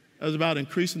 That was about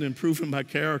increasing and improving my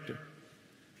character.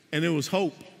 And it was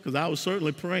hope, because I was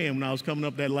certainly praying when I was coming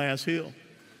up that last hill.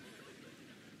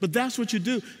 But that's what you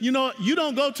do. You know, you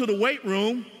don't go to the weight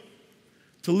room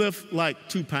to lift like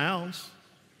 2 pounds.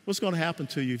 What's going to happen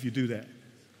to you if you do that?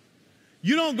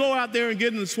 You don't go out there and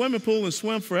get in the swimming pool and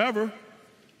swim forever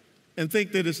and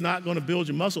think that it's not going to build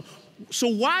your muscle. So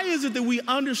why is it that we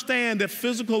understand that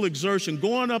physical exertion,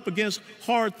 going up against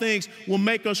hard things, will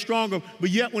make us stronger, but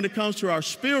yet when it comes to our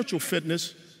spiritual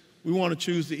fitness, we want to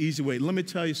choose the easy way? Let me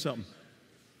tell you something.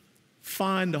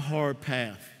 Find the hard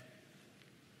path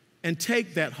and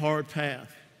take that hard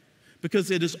path,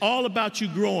 because it is all about you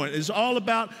growing. It's all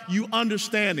about you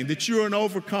understanding that you're an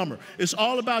overcomer. It's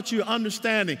all about you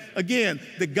understanding, again,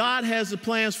 that God has the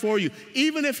plans for you.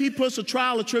 Even if he puts a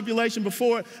trial or tribulation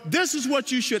before it, this is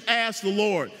what you should ask the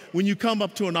Lord when you come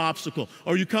up to an obstacle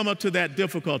or you come up to that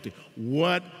difficulty.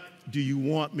 What do you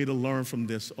want me to learn from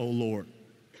this, O Lord?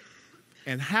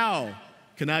 And how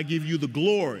can I give you the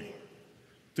glory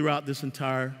throughout this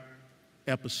entire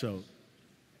episode?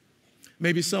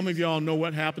 Maybe some of y'all know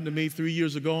what happened to me 3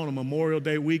 years ago on a Memorial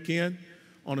Day weekend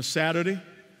on a Saturday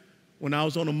when I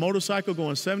was on a motorcycle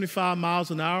going 75 miles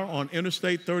an hour on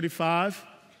Interstate 35,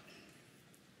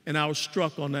 and I was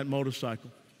struck on that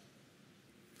motorcycle.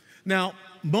 Now,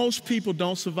 most people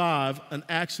don't survive an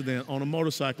accident on a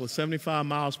motorcycle at 75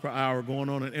 miles per hour going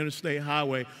on an interstate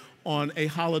highway on a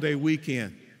holiday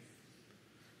weekend.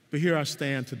 But here I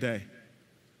stand today.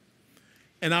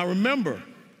 And I remember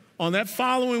on that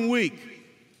following week,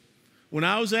 when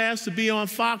I was asked to be on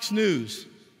Fox News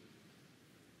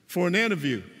for an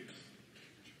interview,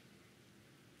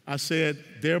 I said,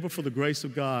 there but for the grace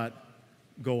of God,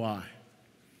 go I.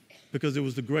 Because it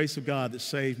was the grace of God that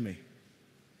saved me.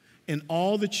 In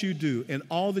all that you do, in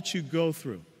all that you go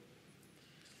through,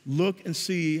 look and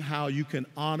see how you can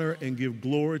honor and give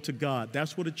glory to God.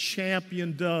 That's what a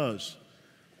champion does.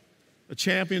 A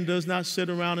champion does not sit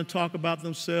around and talk about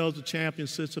themselves. A champion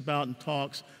sits about and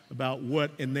talks about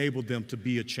what enabled them to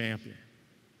be a champion.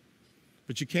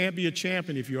 But you can't be a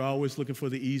champion if you're always looking for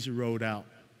the easy road out.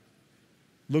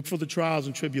 Look for the trials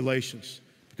and tribulations,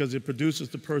 because it produces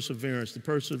the perseverance. The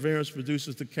perseverance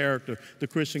produces the character, the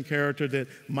Christian character that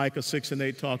Micah 6 and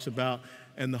 8 talks about,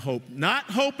 and the hope. Not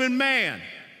hope in man,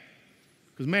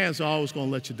 because man's always going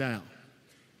to let you down,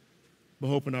 but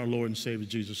hope in our Lord and Savior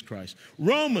Jesus Christ.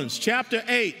 Romans chapter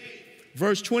 8,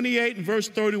 verse 28 and verse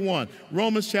 31.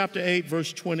 Romans chapter 8,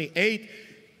 verse 28.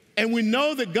 And we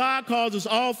know that God causes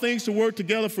all things to work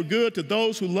together for good to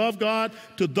those who love God,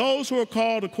 to those who are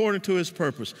called according to his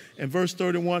purpose. And verse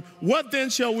 31, what then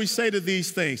shall we say to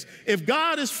these things? If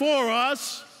God is for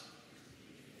us,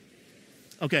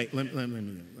 okay, let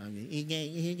me.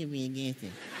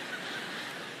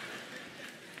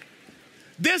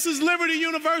 This is Liberty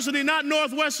University, not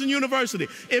Northwestern University.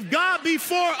 If God be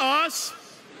for us,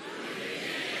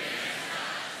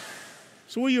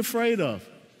 so what are you afraid of?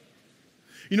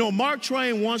 You know, Mark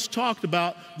Twain once talked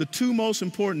about the 2 most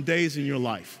important days in your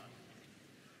life.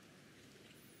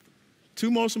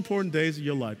 2 most important days of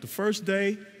your life. The first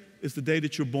day is the day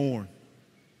that you're born.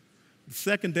 The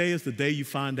second day is the day you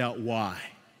find out why.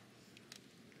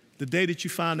 the day that you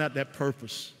find out that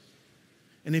purpose.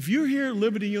 And if you're here at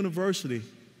Liberty University,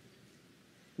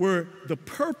 where the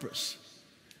purpose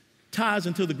ties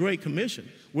into the Great Commission,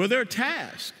 where their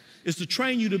task is to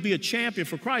train you to be a champion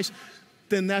for Christ,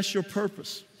 then that's your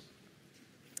purpose.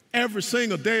 Every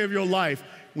single day of your life,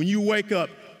 when you wake up,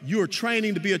 you are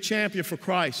training to be a champion for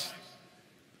Christ.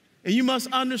 And you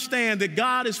must understand that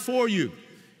God is for you.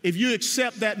 If you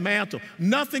accept that mantle,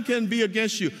 nothing can be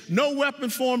against you. No weapon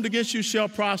formed against you shall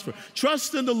prosper.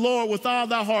 Trust in the Lord with all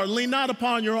thy heart. Lean not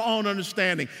upon your own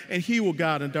understanding, and he will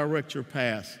guide and direct your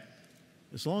path.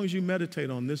 As long as you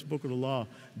meditate on this book of the law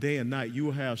day and night, you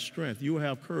will have strength. You will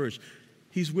have courage.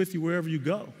 He's with you wherever you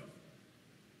go.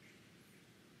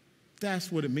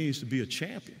 That's what it means to be a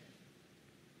champion.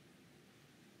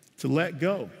 To let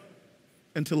go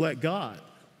and to let God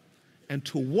and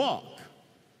to walk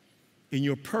in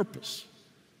your purpose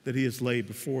that he has laid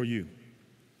before you.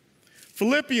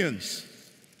 Philippians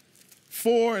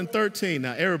 4 and 13.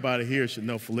 Now, everybody here should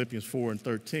know Philippians 4 and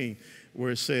 13,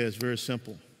 where it says, very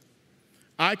simple,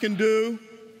 I can do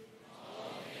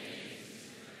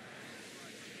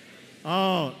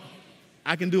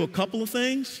I can do a couple of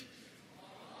things.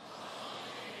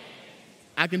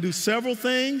 I can do several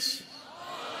things.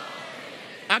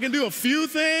 I can do a few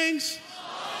things.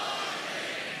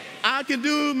 I can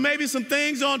do maybe some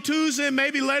things on Tuesday,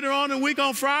 maybe later on in the week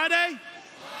on Friday.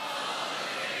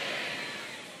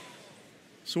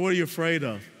 So what are you afraid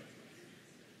of?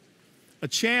 A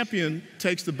champion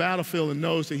takes the battlefield and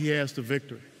knows that he has the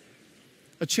victory.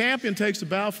 A champion takes the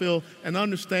battlefield and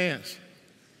understands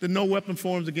that no weapon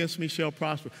formed against me shall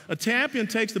prosper. A champion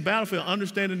takes the battlefield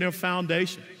understanding their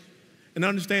foundation and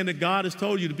understand that God has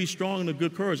told you to be strong and of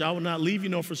good courage. I will not leave you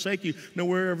nor forsake you, nor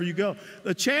wherever you go.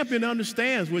 The champion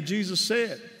understands what Jesus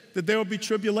said, that there will be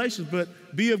tribulations, but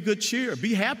be of good cheer.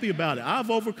 Be happy about it.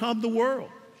 I've overcome the world.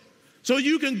 So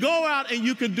you can go out and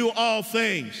you can do all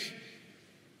things.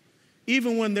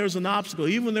 Even when there's an obstacle,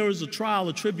 even when there is a trial,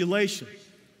 a tribulation,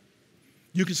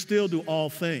 you can still do all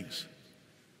things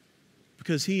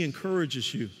because he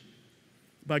encourages you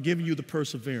by giving you the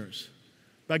perseverance,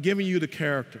 by giving you the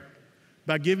character,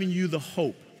 by giving you the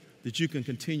hope that you can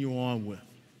continue on with.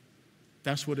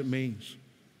 That's what it means.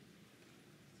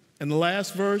 And the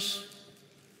last verse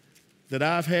that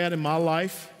I've had in my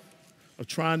life of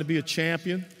trying to be a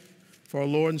champion for our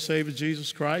Lord and Savior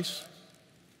Jesus Christ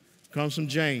comes from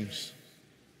James,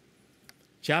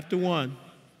 chapter 1,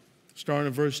 starting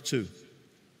in verse 2.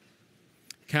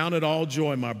 Count it all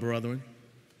joy, my brethren,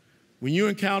 when you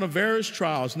encounter various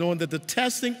trials, knowing that the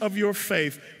testing of your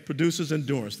faith produces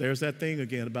endurance. There's that thing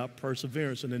again about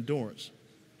perseverance and endurance.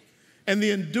 And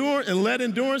let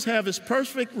endurance have its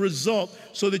perfect result,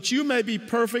 so that you may be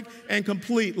perfect and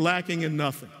complete, lacking in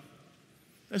nothing.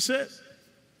 That's it.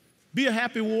 Be a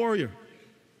happy warrior.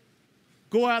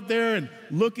 Go out there and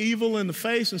look evil in the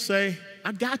face and say,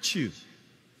 I got you.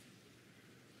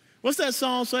 What's that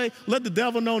song say? Let the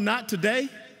devil know not today.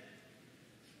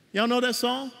 Y'all know that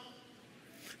song?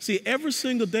 See, every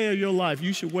single day of your life,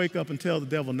 you should wake up and tell the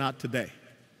devil, not today.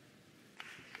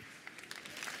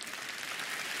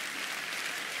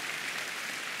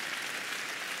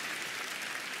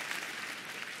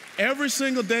 Every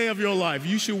single day of your life,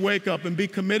 you should wake up and be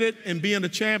committed in being a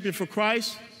champion for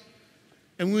Christ.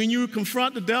 And when you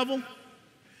confront the devil,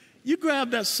 you grab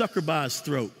that sucker by his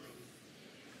throat.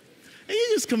 And you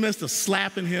just commence to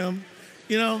slapping him,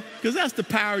 because that's the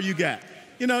power you got.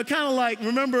 Kind of like,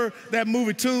 remember that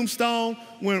movie Tombstone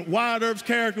when Wyatt Earp's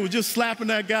character was just slapping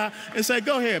that guy and say,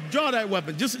 go ahead, draw that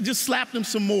weapon, just slap him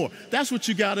some more. That's what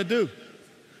you got to do.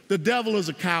 The devil is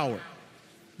a coward.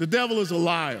 The devil is a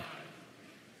liar.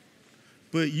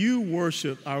 But you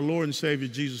worship our Lord and Savior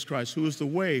Jesus Christ, who is the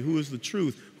way, who is the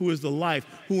truth, who is the life,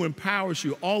 who empowers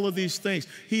you, all of these things.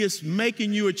 He is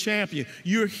making you a champion.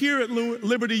 You're here at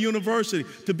Liberty University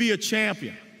to be a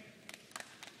champion.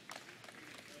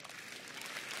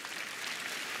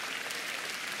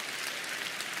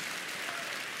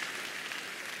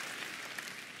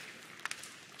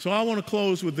 So I want to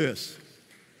close with this.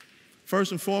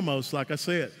 First and foremost, like I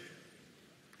said,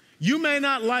 you may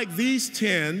not like these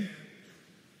 10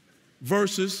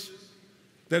 verses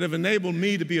that have enabled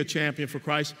me to be a champion for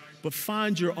Christ, but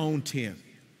find your own 10.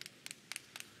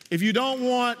 If you don't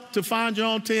want to find your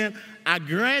own 10, I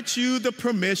grant you the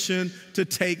permission to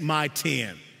take my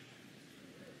 10.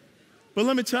 But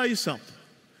let me tell you something.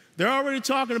 They're already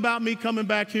talking about me coming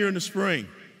back here in the spring.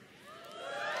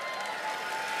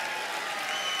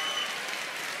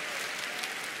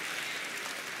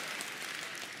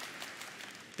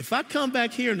 If I come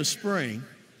back here in the spring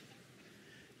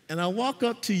and I walk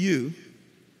up to you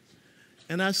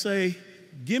and I say,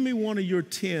 give me one of your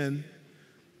 10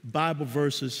 Bible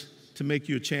verses to make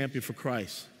you a champion for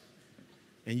Christ.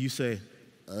 And you say,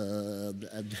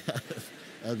 let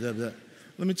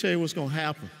me tell you what's going to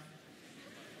happen.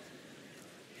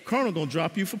 Colonel going to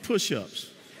drop you for push-ups.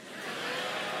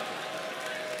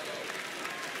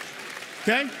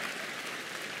 Okay?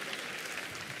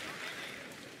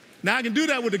 Now, I can do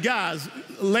that with the guys.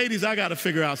 Ladies, I got to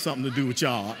figure out something to do with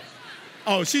y'all.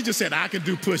 Oh, she just said I can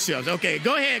do push-ups. Okay,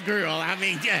 go ahead, girl. I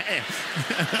mean, yeah.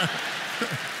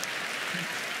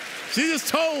 She just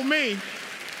told me.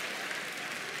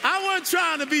 I wasn't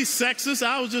trying to be sexist.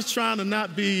 I was just trying to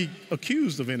not be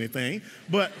accused of anything.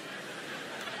 But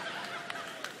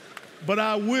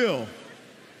I will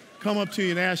come up to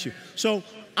you and ask you. So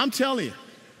I'm telling you,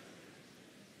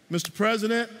 Mr.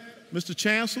 President, Mr.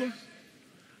 Chancellor,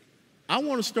 I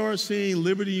want to start seeing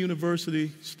Liberty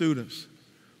University students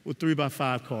with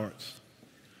 3x5 cards.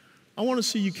 I want to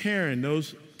see you carrying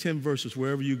those 10 verses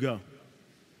wherever you go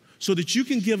so that you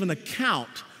can give an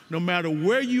account no matter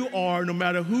where you are, no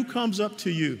matter who comes up to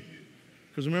you.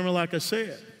 Because remember, like I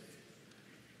said,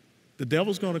 the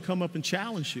devil's going to come up and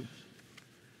challenge you.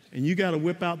 And you got to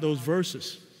whip out those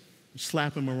verses and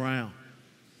slap them around.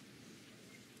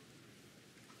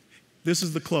 This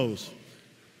is the close.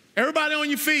 Everybody on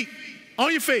your feet.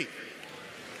 On your feet.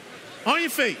 On your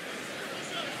feet.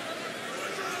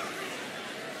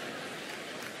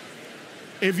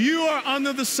 If you are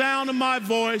under the sound of my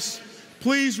voice,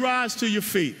 please rise to your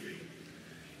feet.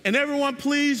 And everyone,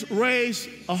 please raise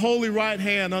a holy right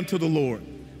hand unto the Lord.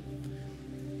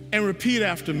 And repeat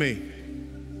after me.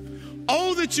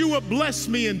 Oh, that you would bless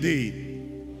me indeed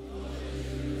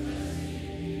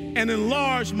and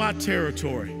enlarge my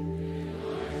territory.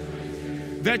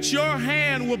 That your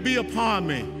hand will be upon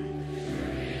me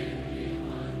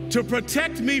to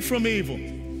protect me from evil,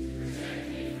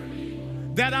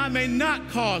 that I may not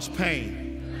cause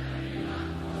pain,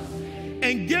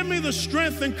 and give me the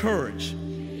strength and courage,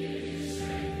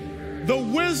 the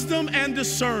wisdom and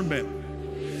discernment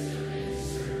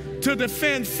to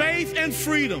defend faith and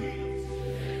freedom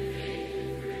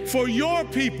for your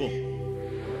people.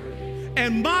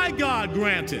 And my God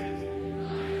granted,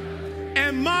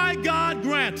 and my God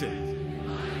granted,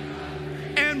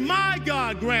 and my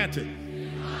God granted,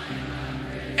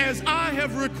 as I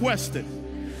have requested.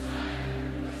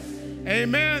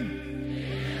 Amen.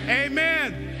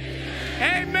 Amen.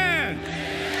 Amen.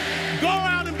 Go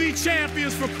out and be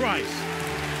champions for Christ.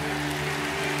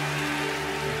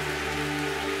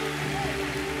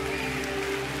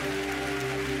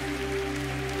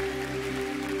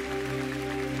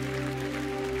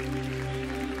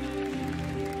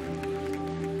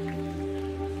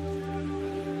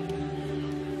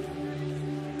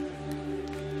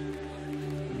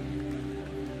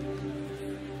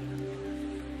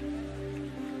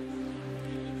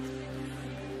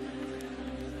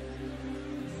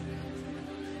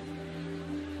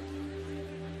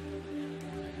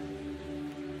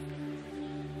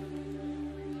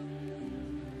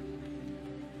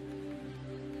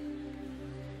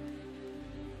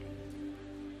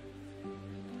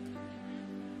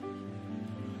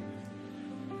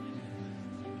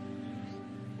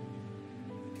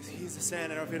 He's the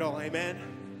center of it all, amen?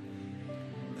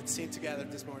 Let's sing together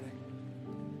this morning.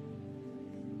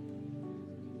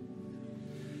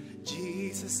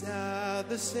 Jesus at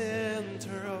the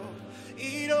center of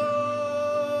it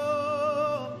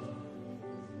all.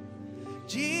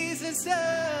 Jesus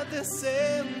at the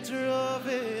center of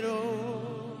it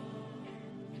all.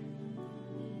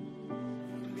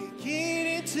 From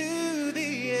beginning to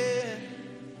the end,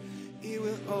 it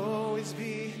will always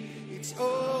be, it's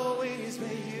always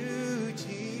been you,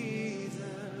 Jesus.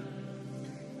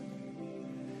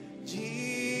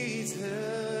 Jesus.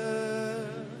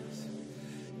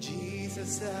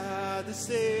 Jesus at the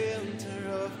center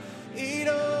of it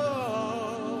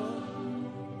all.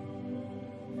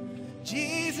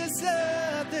 Jesus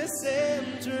at the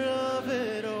center of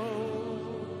it all.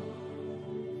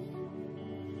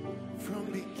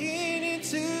 From beginning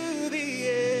to the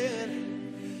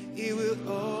end, it will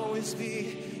always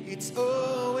be, it's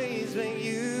always been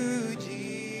you,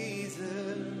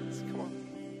 Jesus. Come on.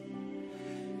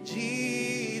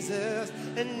 Jesus,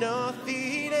 and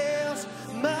nothing else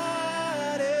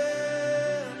matters.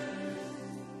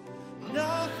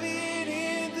 Nothing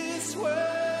in this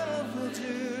world will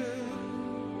do.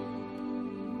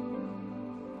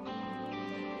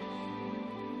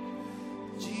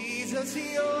 Jesus,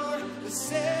 you're the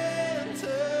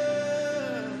center.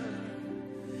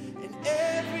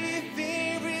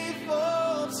 Everything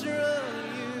revolves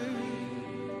around you,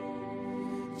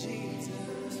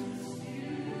 Jesus.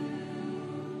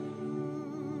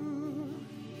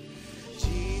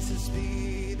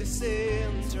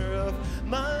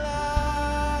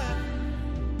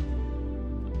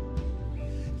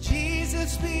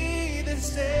 Jesus be the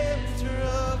center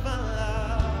of my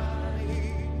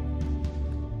life.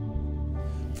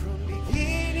 From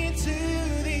beginning to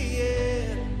the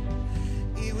end,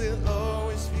 it will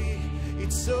always be,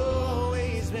 it's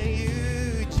always been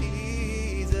you,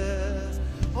 Jesus.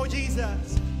 Oh,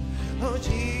 Jesus. Oh,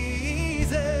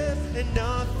 Jesus. And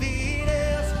nothing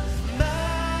else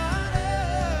matters.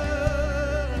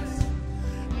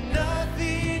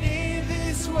 Nothing in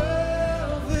this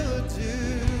world will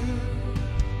do.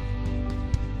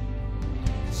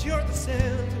 'Cause you're the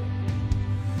center.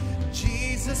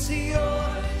 Jesus,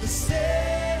 you're the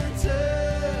center.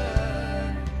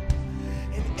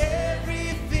 And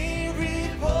everything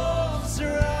revolves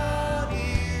around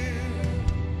you.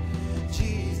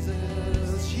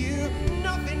 Jesus, you,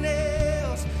 nothing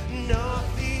else,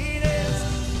 nothing else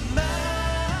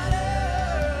matters.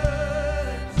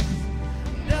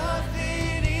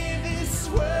 Nothing in this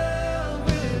world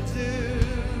will do.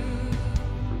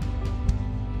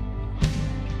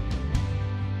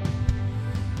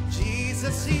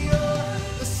 Jesus, you're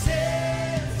the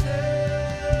center,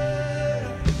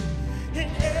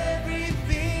 and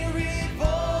everything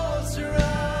revolves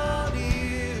around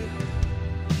you.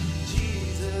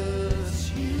 Jesus,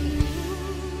 you,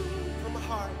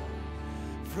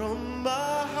 from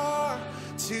my heart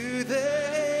to the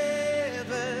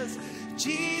heavens,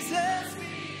 Jesus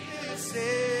be the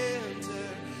center.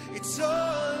 It's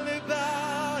all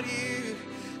about you.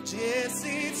 Yes,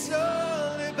 it's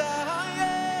all about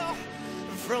you.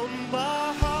 From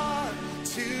my heart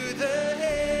to the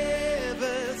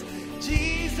heavens,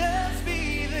 Jesus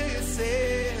be the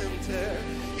center.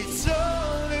 It's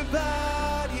all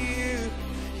about you.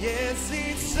 Yes,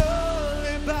 it's all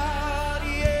about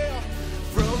you.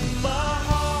 From my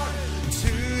heart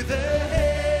to the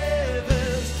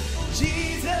heavens,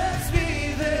 Jesus be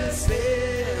the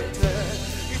center.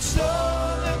 It's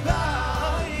all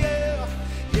about you.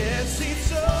 Yes,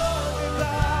 it's all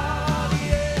about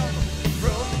you.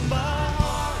 From my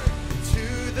heart to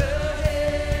the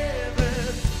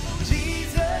heavens,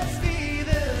 Jesus be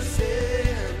the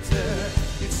center.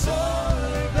 It's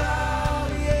all about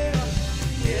you.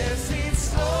 Yes, it's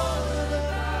all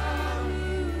about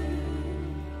you.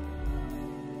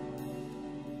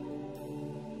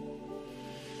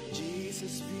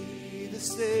 Jesus be the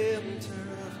center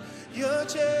of your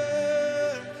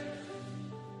church.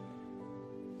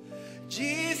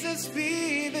 Jesus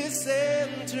be the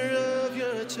center of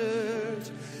your church.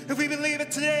 If we believe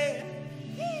it today,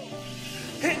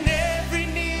 and every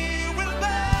knee will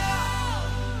bow,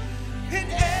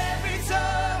 and every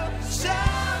tongue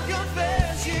shall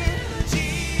confess you,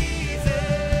 Jesus,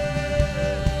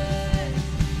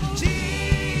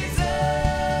 Jesus,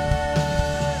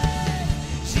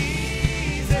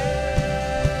 Jesus,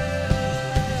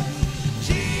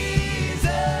 Jesus,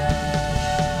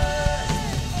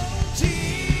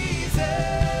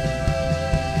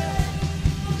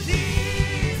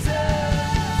 Jesus.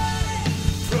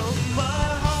 From my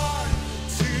heart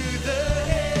to the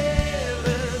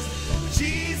heavens,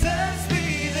 Jesus be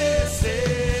the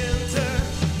center.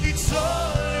 It's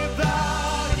all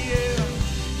about you.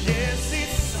 Yes,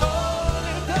 it's all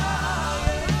about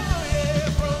you.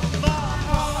 From my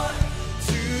heart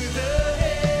to the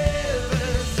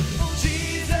heavens,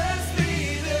 Jesus be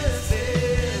the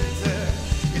center.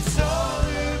 It's all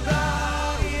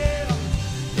about you.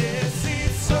 Yes,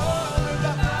 it's all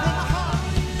about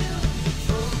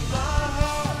from my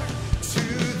heart to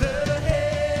the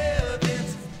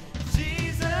heavens,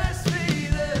 Jesus be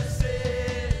the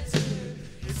center.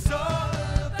 It's all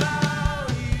about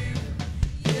you.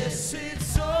 Yes,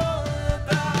 it's all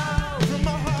about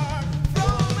from my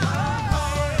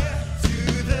heart to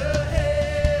the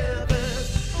heavens,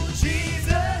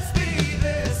 Jesus be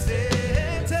the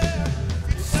center.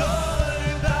 It's all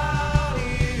about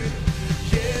you.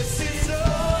 Yes, it's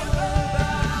all about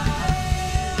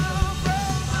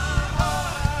from my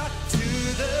heart to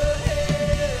the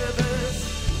heavens,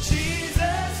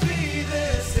 Jesus be the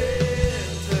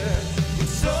center.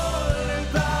 It's all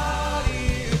about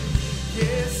you.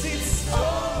 Yes, it's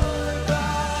all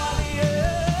about you.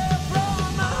 From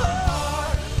my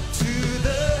heart to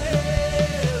the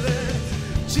heavens,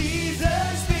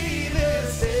 Jesus be the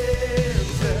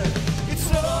center. It's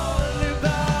all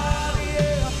about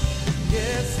you.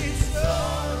 Yes, it's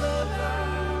all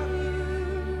about you.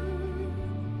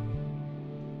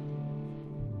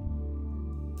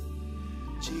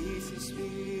 Jesus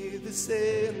be the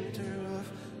center of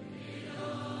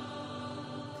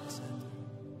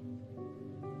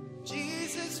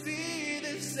Jesus be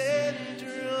the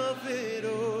center of it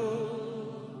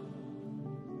all.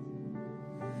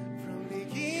 From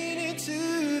beginning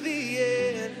to the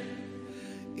end,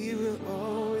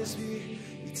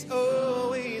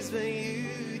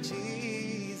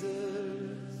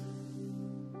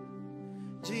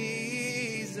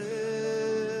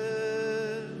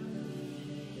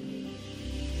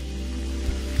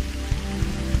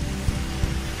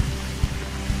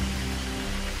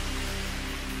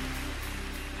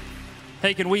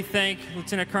 Hey, can we thank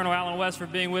Lieutenant Colonel Allen West for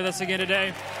being with us again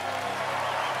today?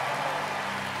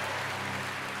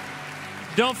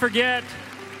 Don't forget,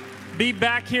 be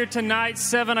back here tonight,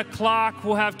 7 o'clock.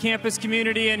 We'll have campus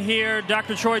community in here.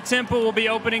 Dr. Troy Temple will be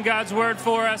opening God's Word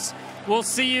for us. We'll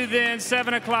see you then,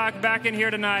 7 o'clock, back in here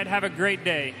tonight. Have a great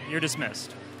day. You're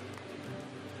dismissed.